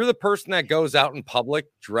 If you're the person that goes out in public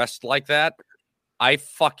dressed like that, I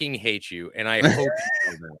fucking hate you, and I hope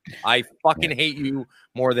you know that. I fucking hate you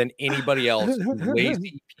more than anybody else. You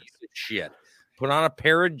lazy piece of shit. Put on a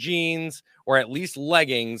pair of jeans or at least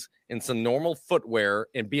leggings and some normal footwear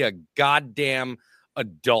and be a goddamn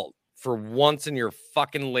adult for once in your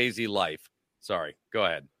fucking lazy life. Sorry, go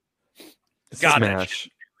ahead. God, Smash.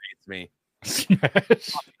 Hates me.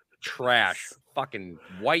 Smash. Trash. Fucking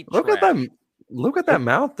white Look trash. at them. Look what that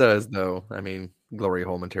mouth does, though. I mean, glory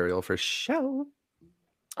hole material for sure.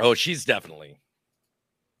 Oh, she's definitely.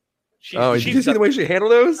 Did you see the way she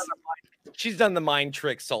handled those? She's done the mind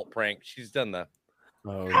trick salt prank. She's done the.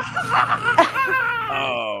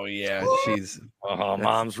 Oh yeah, she's. Oh,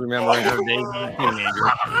 mom's remembering her days as a teenager.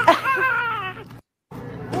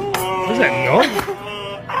 What is that noise?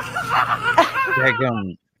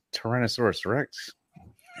 Daggum Tyrannosaurus Rex.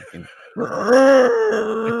 It's a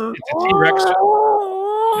T-Rex.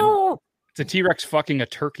 It's a T-Rex fucking a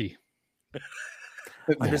turkey.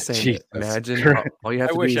 I'm just saying. Jesus Imagine Christ. all you have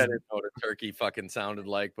I to wish do I is didn't know what a turkey fucking sounded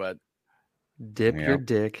like, but dip Yeah. your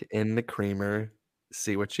dick in the creamer.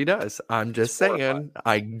 See what she does. I'm just saying.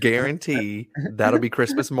 I guarantee that'll be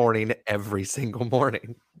Christmas morning every single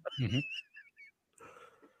morning.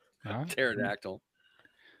 pterodactyl.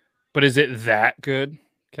 But is it that good,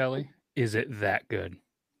 Kelly? Is it that good?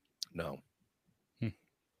 No.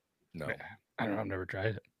 No. I don't know. I've never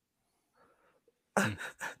tried it.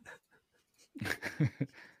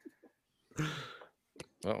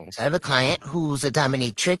 Oh. I have a client who's a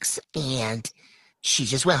dominatrix, and she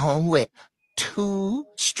just went home with 2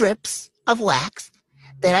 strips of wax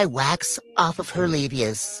that I wax off of her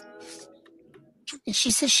labias. And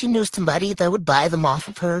she says she knew somebody that would buy them off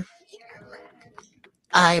of her.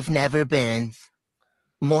 I've never been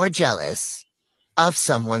more jealous of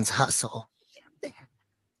someone's hustle.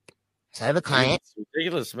 So I have a client. It's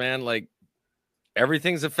ridiculous, man. Like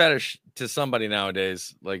everything's a fetish to somebody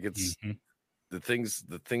nowadays. Like it's the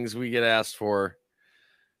things we get asked for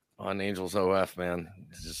on Angels OF, man.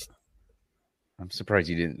 It's just I'm surprised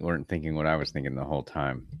you weren't thinking what I was thinking the whole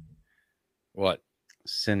time. What?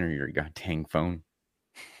 Center your goddamn phone.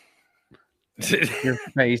 Your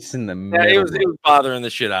face in the yeah, middle. it was bothering the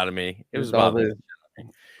shit out of me. It was bothering. the-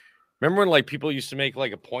 Remember when like people used to make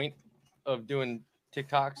like a point of doing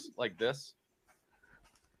TikToks like this?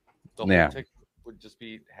 The whole Yeah. TikTok would just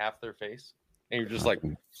be half their face, and you're just like,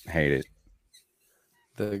 hate it.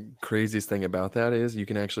 The craziest thing about that is you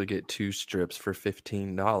can actually get 2 strips for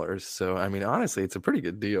 $15. So I mean, honestly, it's a pretty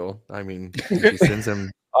good deal. I mean, she sends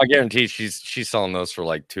them I guarantee she's selling those for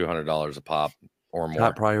like $200 a pop or more.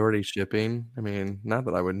 top priority shipping. I mean, not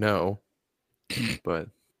that I would know, but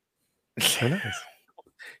who knows?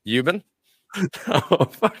 You been? Oh,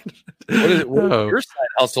 fuck. What is it? What is No. your side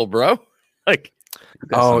hustle, bro? Like,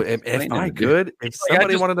 Oh, if I could, if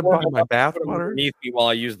somebody wanted to buy my bath water, underneath me while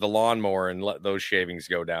I use the lawnmower and let those shavings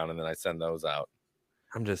go down, and then I send those out.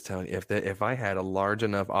 I'm just telling you, if I had a large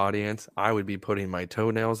enough audience, I would be putting my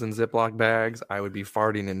toenails in Ziploc bags. I would be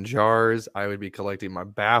farting in jars. I would be collecting my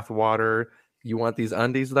bath water. You want these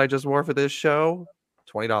undies that I just wore for this show?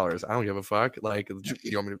 $20. I don't give a fuck. Like,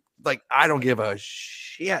 you want me to? Like, I don't give a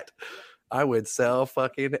shit. I would sell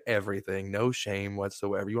fucking everything. No shame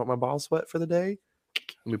whatsoever. You want my ball sweat for the day?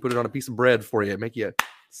 Let me put it on a piece of bread for you. Make you a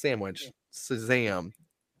sandwich. Shazam.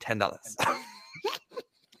 $10.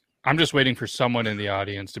 I'm just waiting for someone in the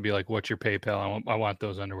audience to be like, "What's your PayPal? I want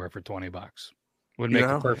those underwear for $20." Would make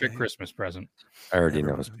a perfect Christmas present. I already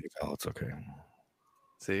know his PayPal. It's okay.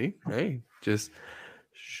 See? Hey, just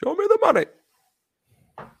show me the money.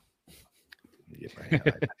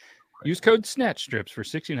 Use code Snatch Strips for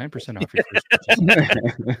 69% off your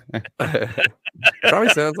first Probably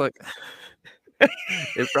sounds like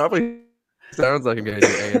it probably sounds like I'm gonna do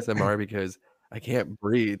ASMR because I can't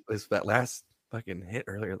breathe. That last fucking hit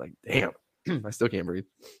earlier, like damn, I still can't breathe.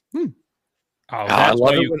 Oh, I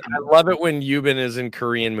love it when Euban is in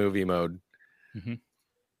Korean movie mode.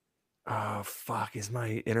 Oh fuck, is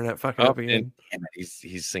my internet fucking up again? Damn it,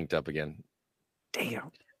 he's synced up again.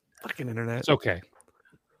 Damn, fucking internet. It's okay.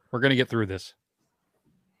 We're gonna get through this.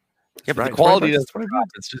 Yeah, but Right, the quality $20, doesn't drop.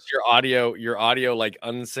 It's just your audio like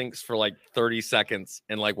unsyncs for like 30 seconds,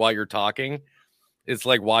 and like while you're talking, it's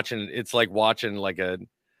like watching like a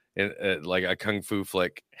kung fu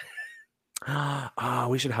flick. Oh,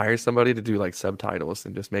 we should hire somebody to do like subtitles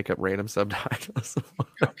and just make up random subtitles. Oh,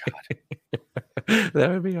 God. That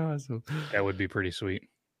would be awesome. That would be pretty sweet.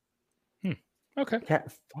 Okay.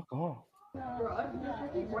 Cat, fuck off.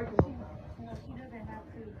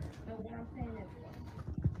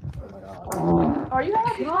 Are you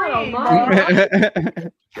happy?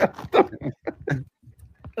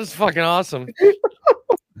 That's fucking awesome.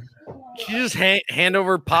 She just hand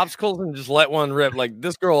over popsicles and just let one rip. Like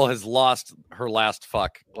this girl has lost her last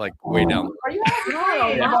fuck, like way down. Are you happy?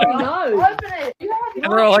 No. Open it. And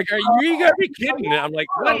they're all like, "Are you gotta be kidding me?" I'm like,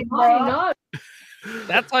 "What?" No.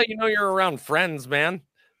 That's how you know you're around friends, man.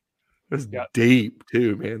 It was deep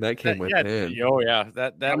too, man. That came within. Oh yeah,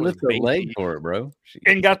 that was the leg for it, bro.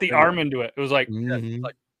 And got the arm into it. It was like, Mhm.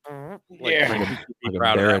 like yeah. Like a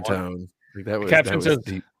proud of that one. baritone. Like that was, Caption that was says,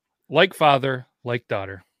 deep. like father, like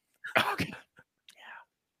daughter. Okay.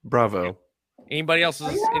 Bravo. Anybody else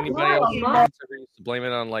ever used to blame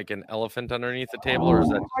it on like an elephant underneath the table, or is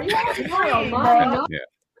that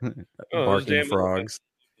Barking frogs.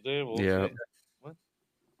 Yeah. What?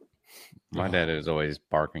 My dad is always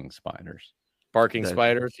barking spiders. Barking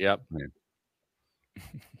spiders. Yep.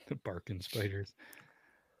 The barking spiders.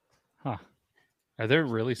 Huh. Are there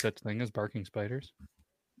really such thing as barking spiders?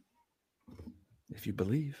 If you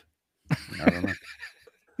believe. I don't know.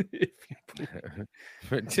 He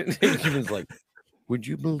was like, "Would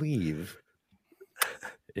you believe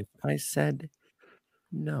if I said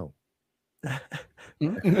no?"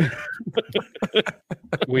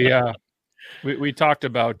 We talked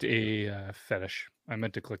about a fetish. I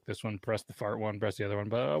meant to click this one, press the fart one, press the other one,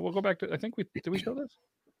 but we'll go back to. I think did we show this?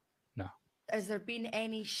 No. Has there been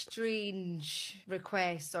any strange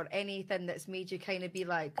requests or anything that's made you kind of be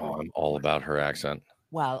like, Oh, I'm all about her accent.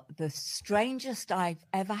 Well, the strangest I've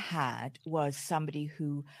ever had was somebody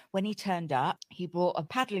who, when he turned up, he brought a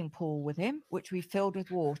paddling pool with him, which we filled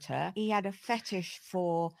with water. He had a fetish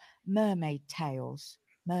for mermaid tails,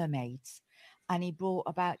 mermaids, and he brought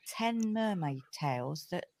about 10 mermaid tails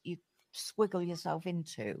that you squiggle yourself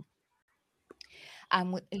into.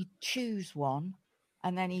 And he'd choose one,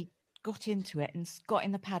 and then he got into it and got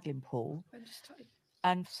in the paddling pool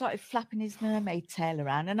and started flapping his mermaid tail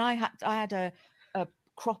around. And I had a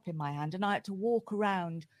crop in my hand, and I had to walk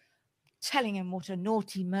around telling him what a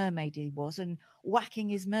naughty mermaid he was and whacking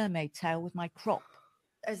his mermaid tail with my crop.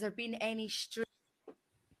 has there been any strange?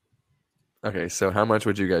 Okay, so how much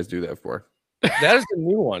would you guys do that for? That is the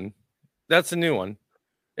new one. That's the new one.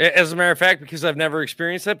 As a matter of fact, because I've never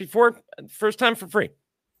experienced that before, first time for free.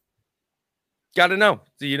 Got to know.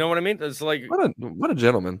 Do you know what I mean? It's like what a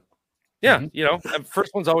gentleman. Yeah, you know,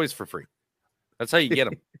 first one's always for free. That's how you get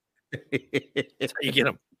them. That's how you get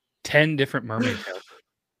them. 10 different mermaid tails.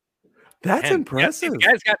 That's 10. impressive. The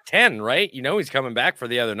guy's got 10, right? You know he's coming back for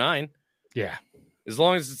the other 9. Yeah. As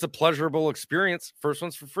long as it's a pleasurable experience, first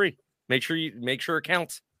one's for free. Make sure it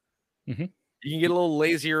counts. Mm-hmm. You can get a little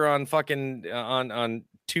lazier on fucking on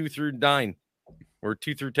 2 through 9 or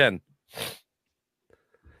 2 through 10.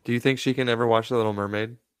 Do you think she can ever watch The Little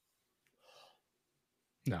Mermaid?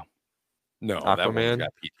 No. No, that one's Aquaman? got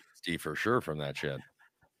PTSD for sure from that shit.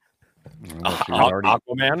 already-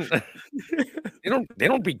 Aquaman. they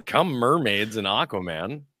don't become mermaids in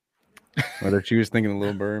Aquaman. Whether she was thinking the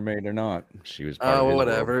Little Mermaid or not, she was. Part of Oh, his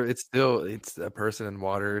whatever. world. It's a person in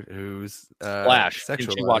water who's Splash. Did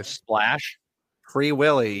sexualized. you watch Splash? Free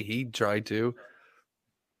Willy. He tried to.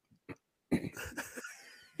 Oh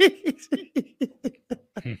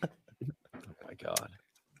my god.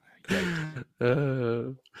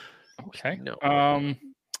 Okay. No.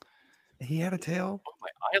 He had a tail. My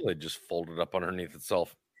eyelid just folded up underneath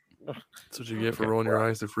itself. That's what you get for rolling your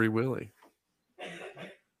eyes to Free Willy.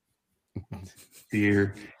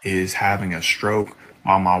 Fear is having a stroke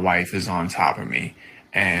while my wife is on top of me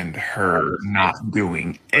and her not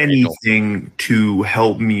doing anything to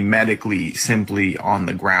help me medically, simply on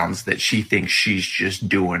the grounds that she thinks she's just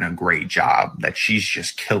doing a great job, that she's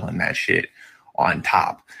just killing that shit on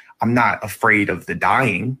top. I'm not afraid of the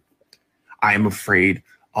dying. I am afraid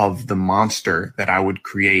of the monster that I would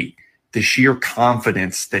create, the sheer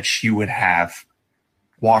confidence that she would have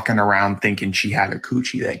walking around thinking she had a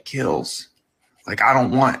coochie that kills. Like, I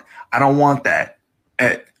don't want that.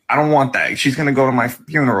 I don't want that. She's going to go to my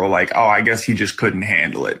funeral like, oh, I guess he just couldn't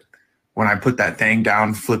handle it. When I put that thing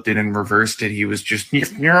down, flipped it and reversed it, he was just,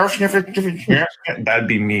 that'd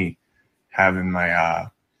be me having my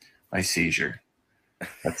my seizure.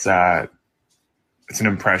 That's it's an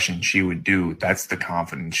impression she would do. That's the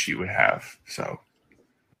confidence she would have. So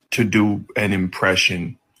to do an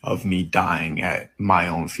impression of me dying at my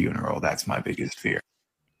own funeral, that's my biggest fear.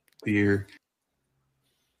 Fear.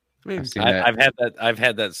 I've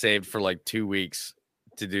had that saved for like 2 weeks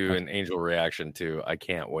to do an angel reaction to. I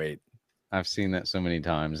can't wait. I've seen that so many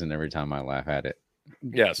times, and every time I laugh at it.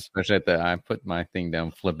 Yes, especially at I put my thing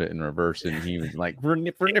down, flip it, and reverse it, and he was like,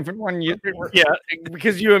 yeah,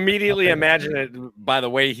 because you immediately imagine it by the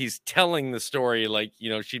way he's telling the story. Like,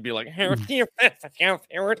 you know, she'd be like,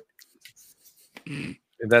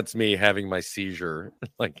 that's me having my seizure.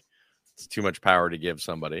 Like, it's too much power to give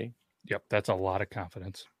somebody. Yep, that's a lot of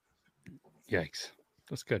confidence. Yikes.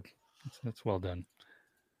 That's good. That's well done.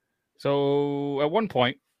 So at one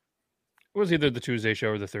point, it was either the Tuesday show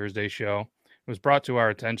or the Thursday show. It was brought to our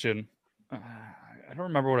attention. I don't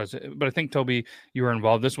remember what I said, but I think, Toby, you were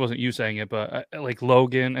involved. This wasn't you saying it, but like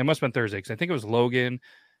Logan, it must have been Thursday, because I think it was Logan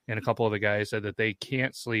and a couple of the guys said that they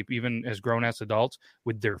can't sleep, even as grown-ass adults,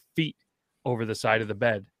 with their feet over the side of the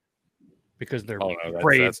bed because they're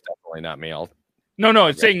afraid. That's definitely not me. No,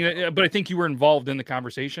 it's saying, but I think you were involved in the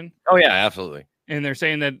conversation. Oh yeah, absolutely. And they're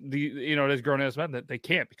saying that as grown-ass men, that they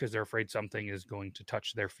can't because they're afraid something is going to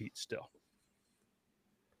touch their feet still.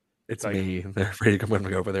 It's like, me. They're afraid to come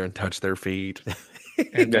over there and touch their feet.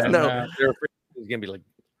 And then, they're afraid it's gonna be like.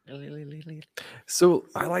 So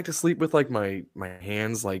I like to sleep with like my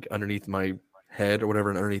hands like underneath my head or whatever,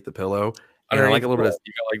 and underneath the pillow. And I like a little bit of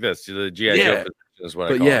you go like this. The GI Joe position is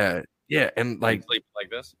what I call it. Yeah, and like sleep like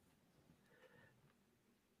this.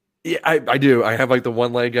 Yeah, I do. I have like the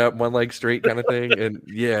one leg up, one leg straight kind of thing, and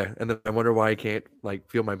and then I wonder why I can't like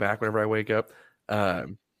feel my back whenever I wake up.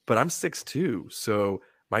 But I'm 6'2", so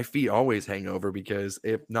my feet always hang over, because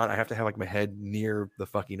if not, I have to have like my head near the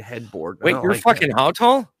fucking headboard. Wait, you're fucking how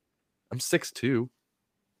tall? I'm 6'2".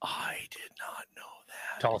 I did not know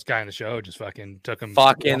that. Tallest guy in the show just fucking took him.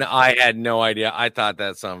 I had no idea. I thought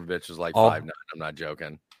that son of a bitch was like 5'9". I'm not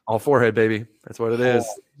joking. All forehead, baby. That's what it is.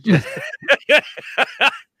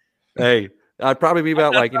 Hey, I'd probably be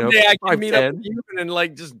about like, I can meet up 5'10". with you and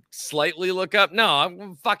like just slightly look up. No,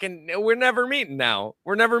 I'm fucking. We're never meeting now.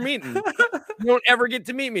 We're never meeting. You don't ever get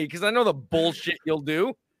to meet me because I know the bullshit you'll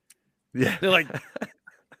do. Yeah, they're like,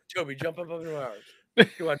 Toby, jump up into my arms.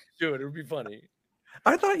 Come on, do it. It would be funny.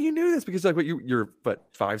 I thought you knew this because like you're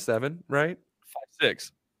 5'7", right?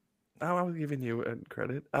 5'6". Oh, I was giving you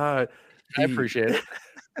credit. I appreciate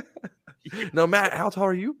it. No, Matt, how tall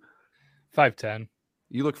are you? 5'10".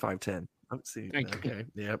 You look 5'10". Let's see. Thank you.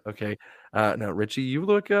 Yeah. Okay. No, Richie, you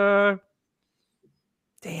look. Damn.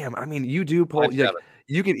 I mean, you do pull. Like,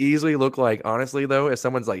 you can easily look like. Honestly, though, if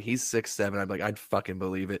someone's like he's 6'7", I'd be like, I'd fucking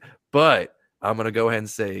believe it. But I'm gonna go ahead and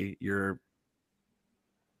say you're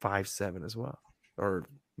 5'7" as well, or I'm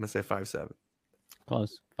gonna say 5'7".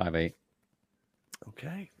 Close. 5'8".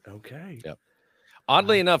 Okay. Yep.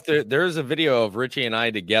 Oddly enough, there's a video of Richie and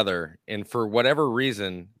I together, and for whatever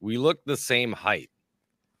reason, we look the same height.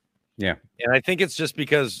 Yeah. And I think it's just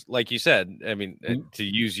because, like you said, I mean, to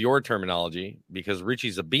use your terminology, because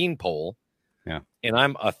Richie's a beanpole, yeah, and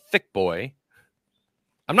I'm a thick boy.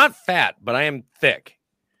 I'm not fat, but I am thick.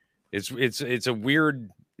 It's a weird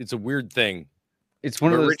thing. It's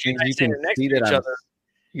one of those things you can see that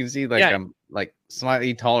you can see like Yeah. I'm like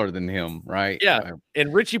slightly taller than him, right? Yeah.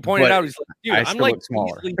 And Richie pointed But out, he's like, dude, I I'm still like look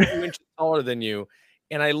smaller. easily 2 inches taller than you,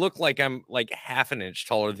 and I look like I'm like half an inch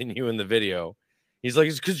taller than you in the video. He's like,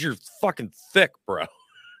 it's because you're fucking thick, bro.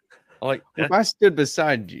 I'm like, if I stood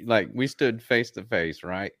beside you, like we stood face to face,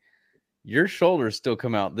 right? Your shoulders still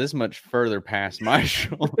come out this much further past my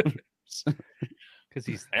shoulders. Because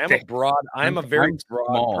he's I'm a broad. I'm a very broad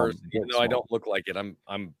small, person, even though I small. don't look like it. I'm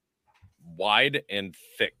wide and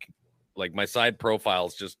thick. Like my side profile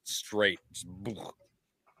is just straight. Just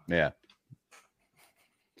yeah.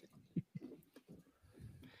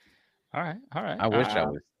 All right. I wish I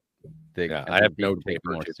was thick. Yeah, I have no take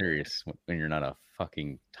taper more too. serious when you're not a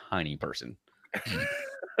fucking tiny person.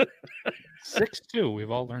 6'2".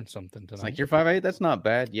 We've all learned something tonight. It's like you're 5'8". That's not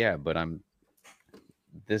bad. Yeah, but I'm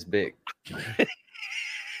this big.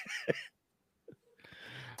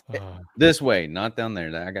 This way, not down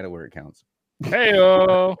there. I got it where it counts.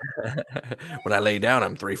 Hey-o. When I lay down,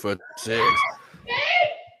 I'm 3'6". Babe,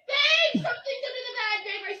 something to the bed,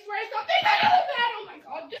 babe. I swear something to the bed. Oh my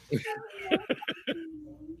god.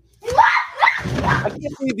 I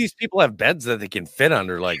can't believe these people have beds that they can fit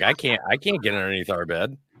under. Like I can't get underneath our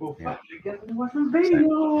bed. Yeah. Watch some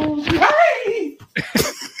videos. Hey!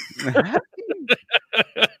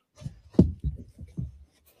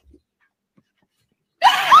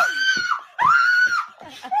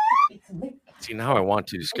 See, now I want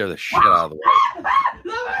to scare the shit out of the world.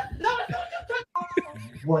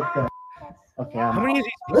 What the? Okay. How many of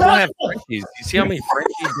these people have Frenchies? You see how many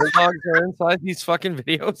Frenchie bulldogs are inside these fucking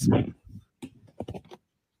videos?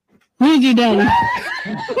 Who's your daddy?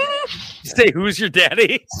 Say, who's your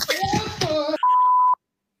daddy?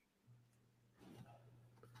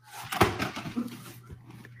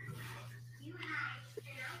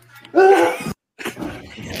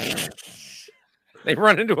 They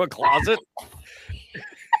run into a closet.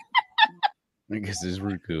 I guess it's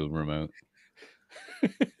Roku remote.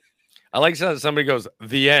 I like how somebody goes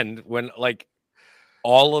the end when like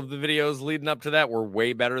all of the videos leading up to that were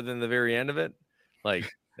way better than the very end of it. Like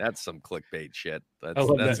that's some clickbait shit. That's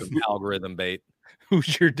some algorithm bait.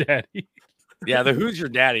 Who's your daddy? Yeah, the "Who's your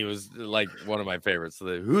daddy" was like one of my favorites. So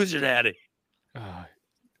the "Who's your daddy?"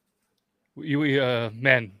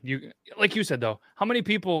 Man, you like you said though. How many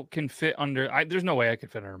people can fit under? There's no way I could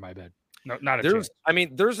fit under my bed. No, not a chance. I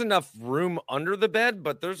mean, there's enough room under the bed,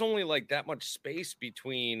 but there's only like that much space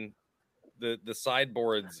between the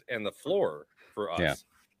sideboards and the floor for us.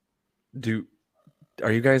 Yeah.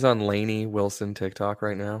 Are you guys on Lainey Wilson TikTok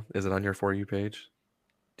right now? Is it on your For You page?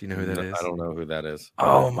 Do you know who that is? I don't know who that is.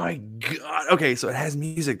 Oh my god. Okay, so it has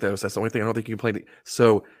music though, so that's the only thing I don't think you can play.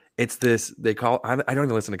 So it's this. They call. I don't even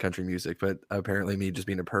listen to country music, but apparently me just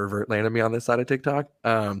being a pervert landed me on this side of TikTok.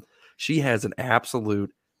 She has an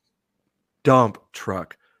absolute dump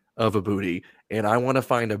truck of a booty, and I want to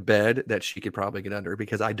find a bed that she could probably get under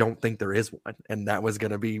because I don't think there is one, and that was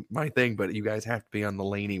gonna be my thing. But you guys have to be on the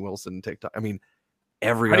Lainey Wilson TikTok. I mean,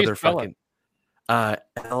 every other fucking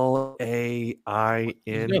LAINEY.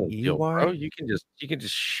 Bro, you can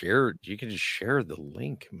just share the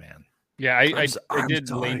link, man. Yeah, I I'm did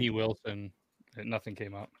sorry. Lainey Wilson. And nothing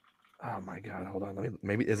came up. Oh my god, hold on.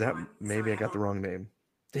 Maybe I got the wrong name.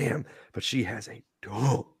 Damn, but she has a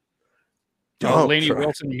Lainey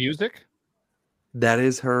Wilson music? That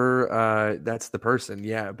is her. That's the person.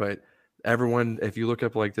 Yeah, but everyone, if you look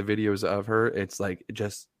up like the videos of her, it's like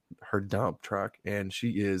just her dump truck, and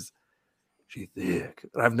she's thick.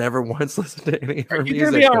 I've never once listened to any of her music.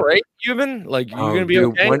 You're gonna be all right, Cuban? Like you're gonna be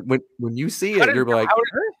okay? When you see it, you're like,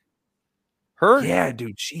 her? Yeah,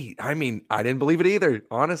 dude. I didn't believe it either.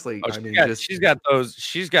 Honestly, she's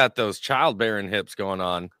got those childbearing hips going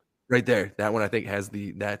on right there. That one I think has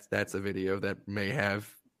that's a video that may have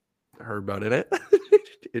her butt in it.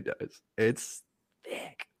 It does. It's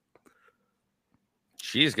thick.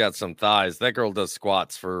 She's got some thighs. That girl does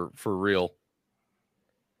squats for real.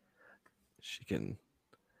 She can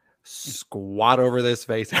squat over this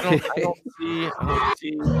face. I don't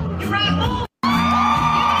see.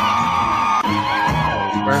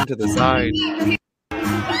 Turn to the side.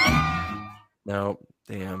 No,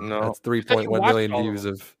 damn. No. That's 3.1 million views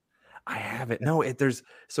of. I haven't. No, it's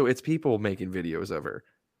people making videos of her.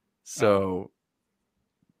 So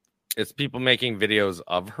it's people making videos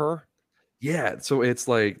of her. Yeah, so it's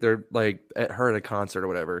like they're like at her at a concert or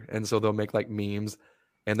whatever, and so they'll make like memes,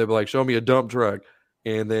 and they'll be like, "Show me a dump truck,"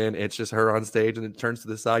 and then it's just her on stage, and it turns to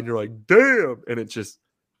the side, and you're like, "Damn!" And it's just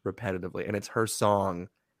repetitively, and it's her song.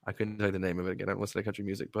 I couldn't tell you the name of it again. I don't listen to country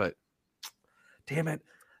music, but damn it,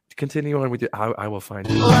 continue on with you. I will find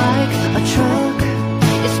it. Like a truck,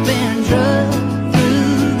 it's been drugged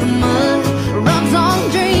through the mud, runs on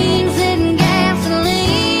dreams and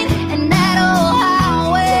gasoline, and that old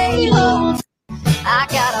highway holds. I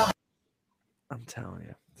got I'm telling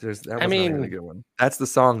you, that was not a good one. That's the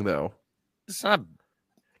song though. It's not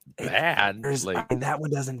bad. That one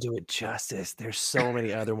doesn't do it justice. There's so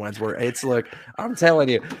many other ones where it's look. I'm telling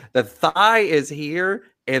you, the thigh is here,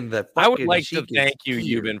 and the I would like to thank you,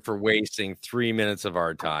 Euban, for wasting 3 minutes of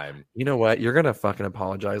our time. You know what? You're gonna fucking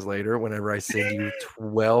apologize later whenever I send you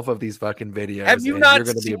 12 of these fucking videos. Have you not you're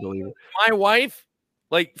gonna seen be a believer. My wife?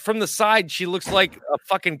 Like from the side, she looks like a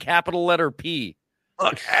fucking capital letter P.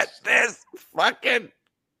 Look at this fucking.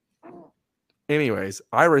 Anyways,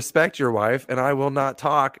 I respect your wife, and I will not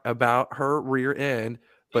talk about her rear end.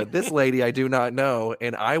 But this lady, I do not know,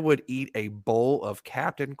 and I would eat a bowl of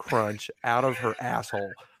Captain Crunch out of her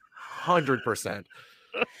asshole, 100%.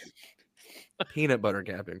 Peanut butter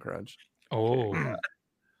Captain Crunch. Oh,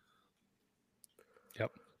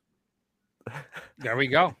 yep. There we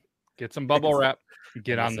go. Get some bubble wrap.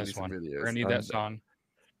 Get on this one. We're gonna need that song.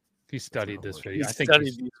 He studied this video. I think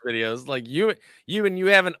studied these videos. Like you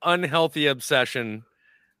have an unhealthy obsession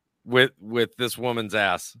with this woman's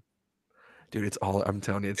ass. Dude, it's all I'm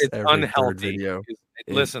telling you, it's every unhealthy. Third video.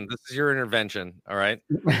 Listen, this is your intervention, all right?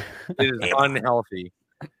 It is unhealthy.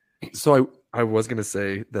 So I was gonna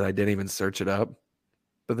say that I didn't even search it up,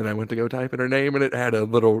 but then I went to go type in her name and it had a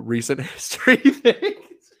little recent history thing.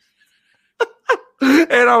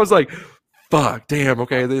 And I was like, fuck, damn,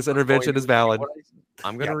 okay, this intervention is valid.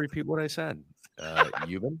 I'm going to repeat what I said.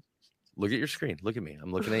 Euban, look at your screen. Look at me.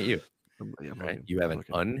 I'm looking at you. Right? You have an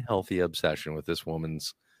unhealthy obsession with this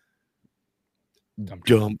woman's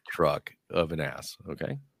dump truck of an ass.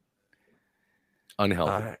 Okay?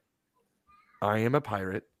 Unhealthy. I am a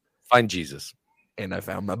pirate. Find Jesus. And I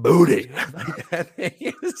found my booty. That thing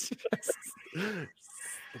is just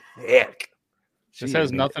thick. This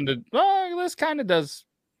has nothing to. Well, this kind of does.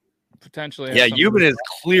 Potentially, yeah. Euban is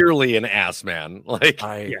clearly an ass man. Like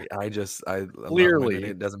I clearly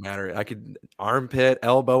it doesn't matter. I could armpit,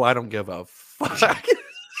 elbow. I don't give a fuck.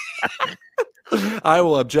 I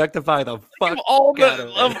will objectify the fuck of all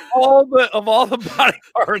the body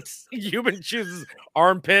parts. Euban chooses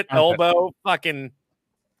armpit, elbow, fucking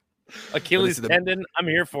Achilles tendon. I'm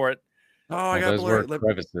here for it. Oh, I got those were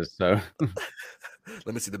crevices. So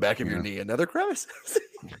let me see the back of your knee. Another crevice.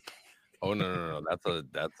 Oh no!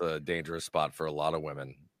 That's a dangerous spot for a lot of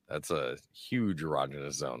women. That's a huge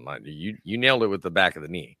erogenous zone. You nailed it with the back of the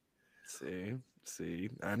knee. See,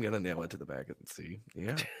 I'm gonna nail it to the back of the see.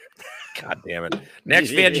 Yeah. God damn it!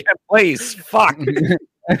 Next VHF, please. Fuck.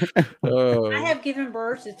 I have given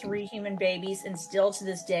birth to 3 human babies, and still to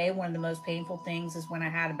this day, one of the most painful things is when I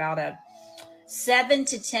had about a 7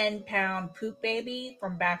 to 10 pound poop baby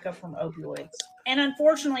from backup from opioids. And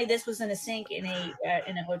unfortunately, this was in a sink in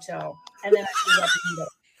a hotel. And then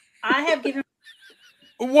I have given.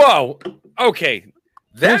 Whoa. Okay.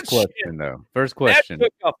 First question, though. First question. That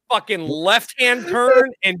took a fucking left-hand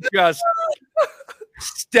turn and just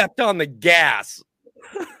stepped on the gas.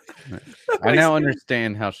 I now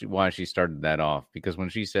understand why she started that off, because when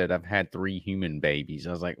she said I've had 3 human babies,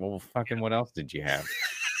 I was like, well, fucking what else did you have?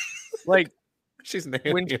 Like, She's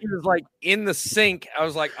when she was like in the sink, I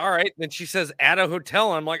was like, all right. Then she says at a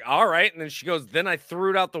hotel. I'm like, all right. And then she goes, then I threw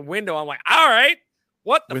it out the window. I'm like, all right.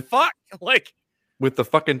 What the fuck? Like, with the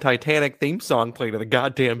fucking Titanic theme song playing in the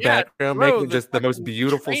goddamn yeah, background, bro, making it just the most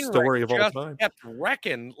beautiful train wreck story of all just time. kept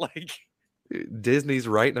wrecking. Like, Disney's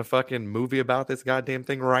writing a fucking movie about this goddamn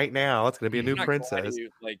thing right now. It's gonna be a new I'm not gonna lie to princess. you,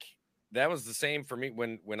 like, that was the same for me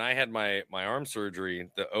when I had my arm surgery.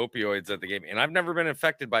 The opioids that they gave me, and I've never been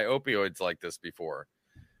infected by opioids like this before,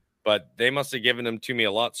 but they must have given them to me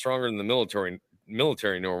a lot stronger than the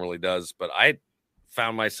military normally does. But I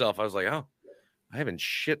found myself, I was like, oh, I haven't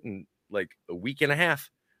shit in like a week and a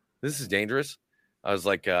half. This is dangerous. I was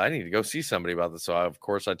like, I need to go see somebody about this. So of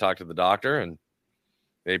course I talked to the doctor, and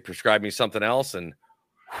they prescribed me something else, and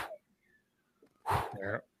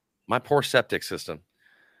my poor septic system.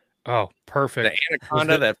 Oh, perfect. The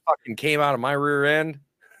anaconda that fucking came out of my rear end.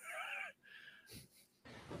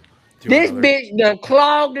 This bitch done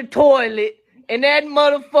clogged the toilet, and that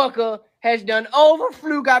motherfucker has done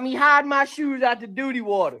overflew, got me hiding my shoes out the duty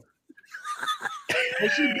water.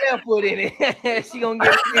 And she barefoot in it. She gonna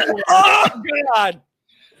get it. Oh, God.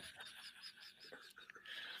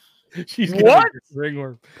 She's What?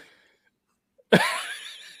 Ringworm.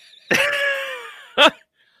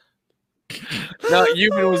 No,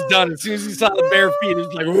 Euban was done. As soon as he saw the bare feet, he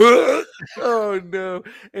was like, "Whoa." Oh no.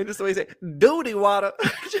 And just the way he said, duty water.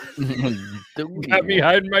 Got me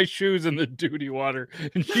hiding my shoes in the duty water,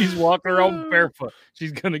 and she's walking around barefoot.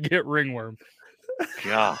 She's gonna get ringworm.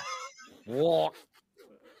 God. Walk.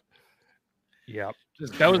 Yep.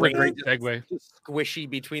 That was a great segue. Just squishy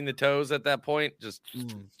between the toes at that point. Just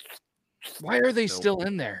why are they still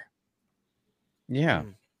in there? Yeah.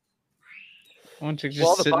 Why don't you just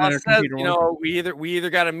well, the sit in boss a says, computer you know, we either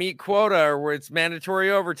got to meet quota or it's mandatory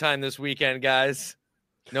overtime this weekend, guys.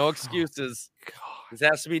 No excuses. This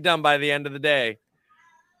has to be done by the end of the day.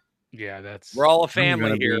 Yeah, that's we're all a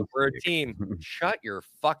family here. We're a team. Shut your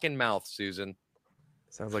fucking mouth, Susan.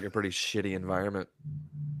 Sounds like a pretty shitty environment.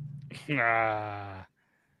 Ah.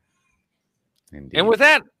 And with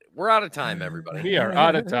that, we're out of time, everybody. We are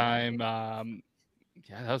out of time.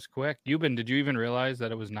 Yeah, that was quick. Euban, did you even realize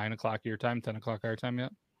that it was 9 o'clock your time, 10 o'clock our time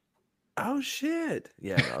yet? Oh shit!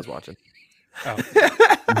 Yeah, no, I was watching. Oh.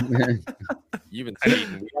 You've been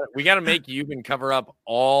cheating. We got to make Euban cover up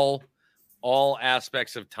all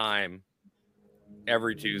aspects of time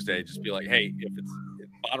every Tuesday. Just be like, hey, if it's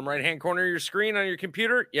bottom right hand corner of your screen on your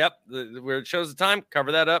computer, yep, where it shows the time,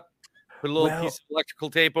 cover that up. Put a little piece of electrical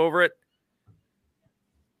tape over it.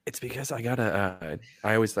 It's because I gotta.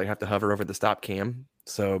 I always have to hover over the stop cam.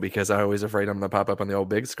 So because I'm always afraid I'm gonna pop up on the old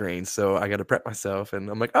big screen, so I gotta prep myself, and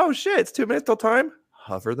I'm like, oh shit, it's 2 minutes till time.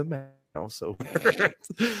 Hover the mouse over.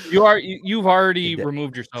 You've already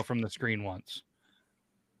removed yourself from the screen once.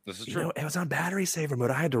 This is true. It was on battery saver mode.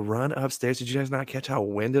 I had to run upstairs. Did you guys not catch how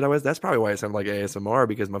winded I was? That's probably why I sound like ASMR,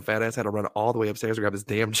 because my fat ass had to run all the way upstairs to grab this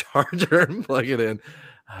damn charger and plug it in.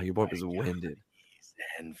 Oh, your boy was winded. He's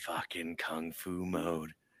in fucking kung fu mode.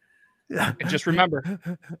 And just remember,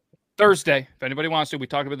 Thursday, if anybody wants to, we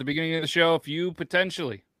talked about at the beginning of the show, if you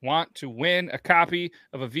potentially want to win a copy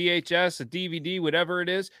of a VHS, a DVD, whatever it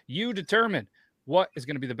is, you determine what is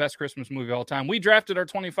going to be the best Christmas movie of all time. We drafted our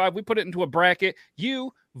 25. We put it into a bracket.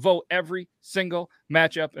 You vote every single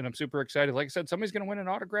matchup, and I'm super excited. Like I said, somebody's going to win an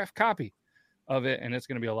autographed copy of it, and it's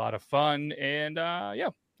going to be a lot of fun. And, yeah,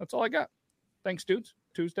 that's all I got. Thanks, dudes.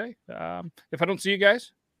 Tuesday. If I don't see you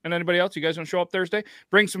guys and anybody else, you guys don't show up Thursday,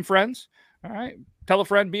 bring some friends. All right. Tell a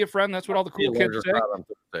friend, be a friend. That's what all the cool kids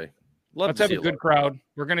say. Let's have a good crowd.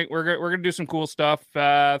 We're gonna do some cool stuff.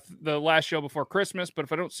 The last show before Christmas. But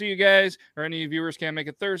if I don't see you guys or any viewers can't make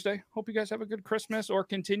it Thursday, hope you guys have a good Christmas or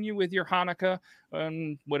continue with your Hanukkah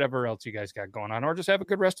and whatever else you guys got going on, or just have a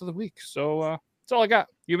good rest of the week. So that's all I got.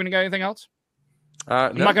 You got anything else?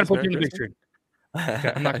 I'm not gonna put you in the big screen.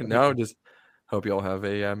 Okay, I'm not gonna no, just hope you all have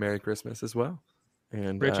a Merry Christmas as well.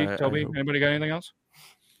 And Richie, Toby, anybody got anything else?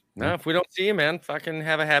 No, if we don't see you, man, fucking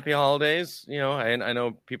have a happy holidays. You know, I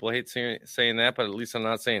know people hate saying that, but at least I'm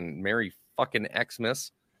not saying Merry fucking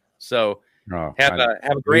Xmas. So have a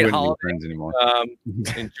great holiday. Friends anymore.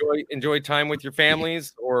 Enjoy time with your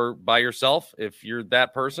families or by yourself if you're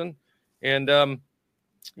that person. And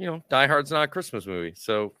you know, Die Hard's not a Christmas movie,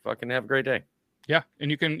 so fucking have a great day. Yeah,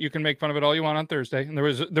 and you can make fun of it all you want on Thursday. And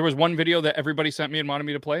there was one video that everybody sent me and wanted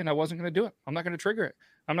me to play, and I wasn't going to do it. I'm not going to trigger it.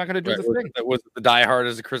 I'm not going to do the thing. Was the Die Hard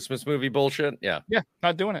as a Christmas movie bullshit? Yeah,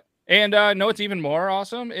 not doing it. And no, it's even more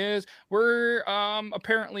awesome is we're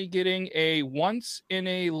apparently getting a once in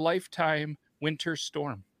a lifetime winter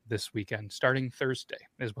storm this weekend, starting Thursday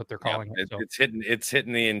is what they're calling it. So It's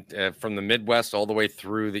hitting the from the Midwest all the way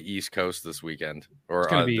through the East Coast this weekend, or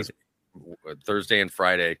gonna be this Thursday and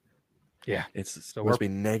Friday. Yeah, it's So supposed to be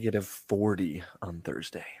negative 40 on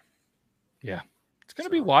Thursday. Yeah, it's gonna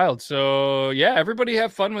be wild. So yeah, everybody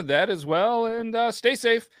have fun with that as well, and stay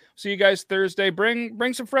safe. See you guys Thursday.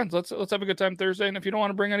 Bring some friends. Let's have a good time Thursday. And if you don't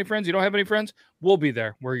want to bring any friends, you don't have any friends, we'll be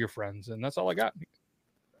there. We're your friends, and that's all I got.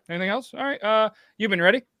 Anything else? All right. You've been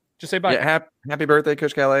ready? Just say bye. Yeah, happy birthday,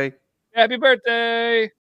 Coach Calais. Happy birthday.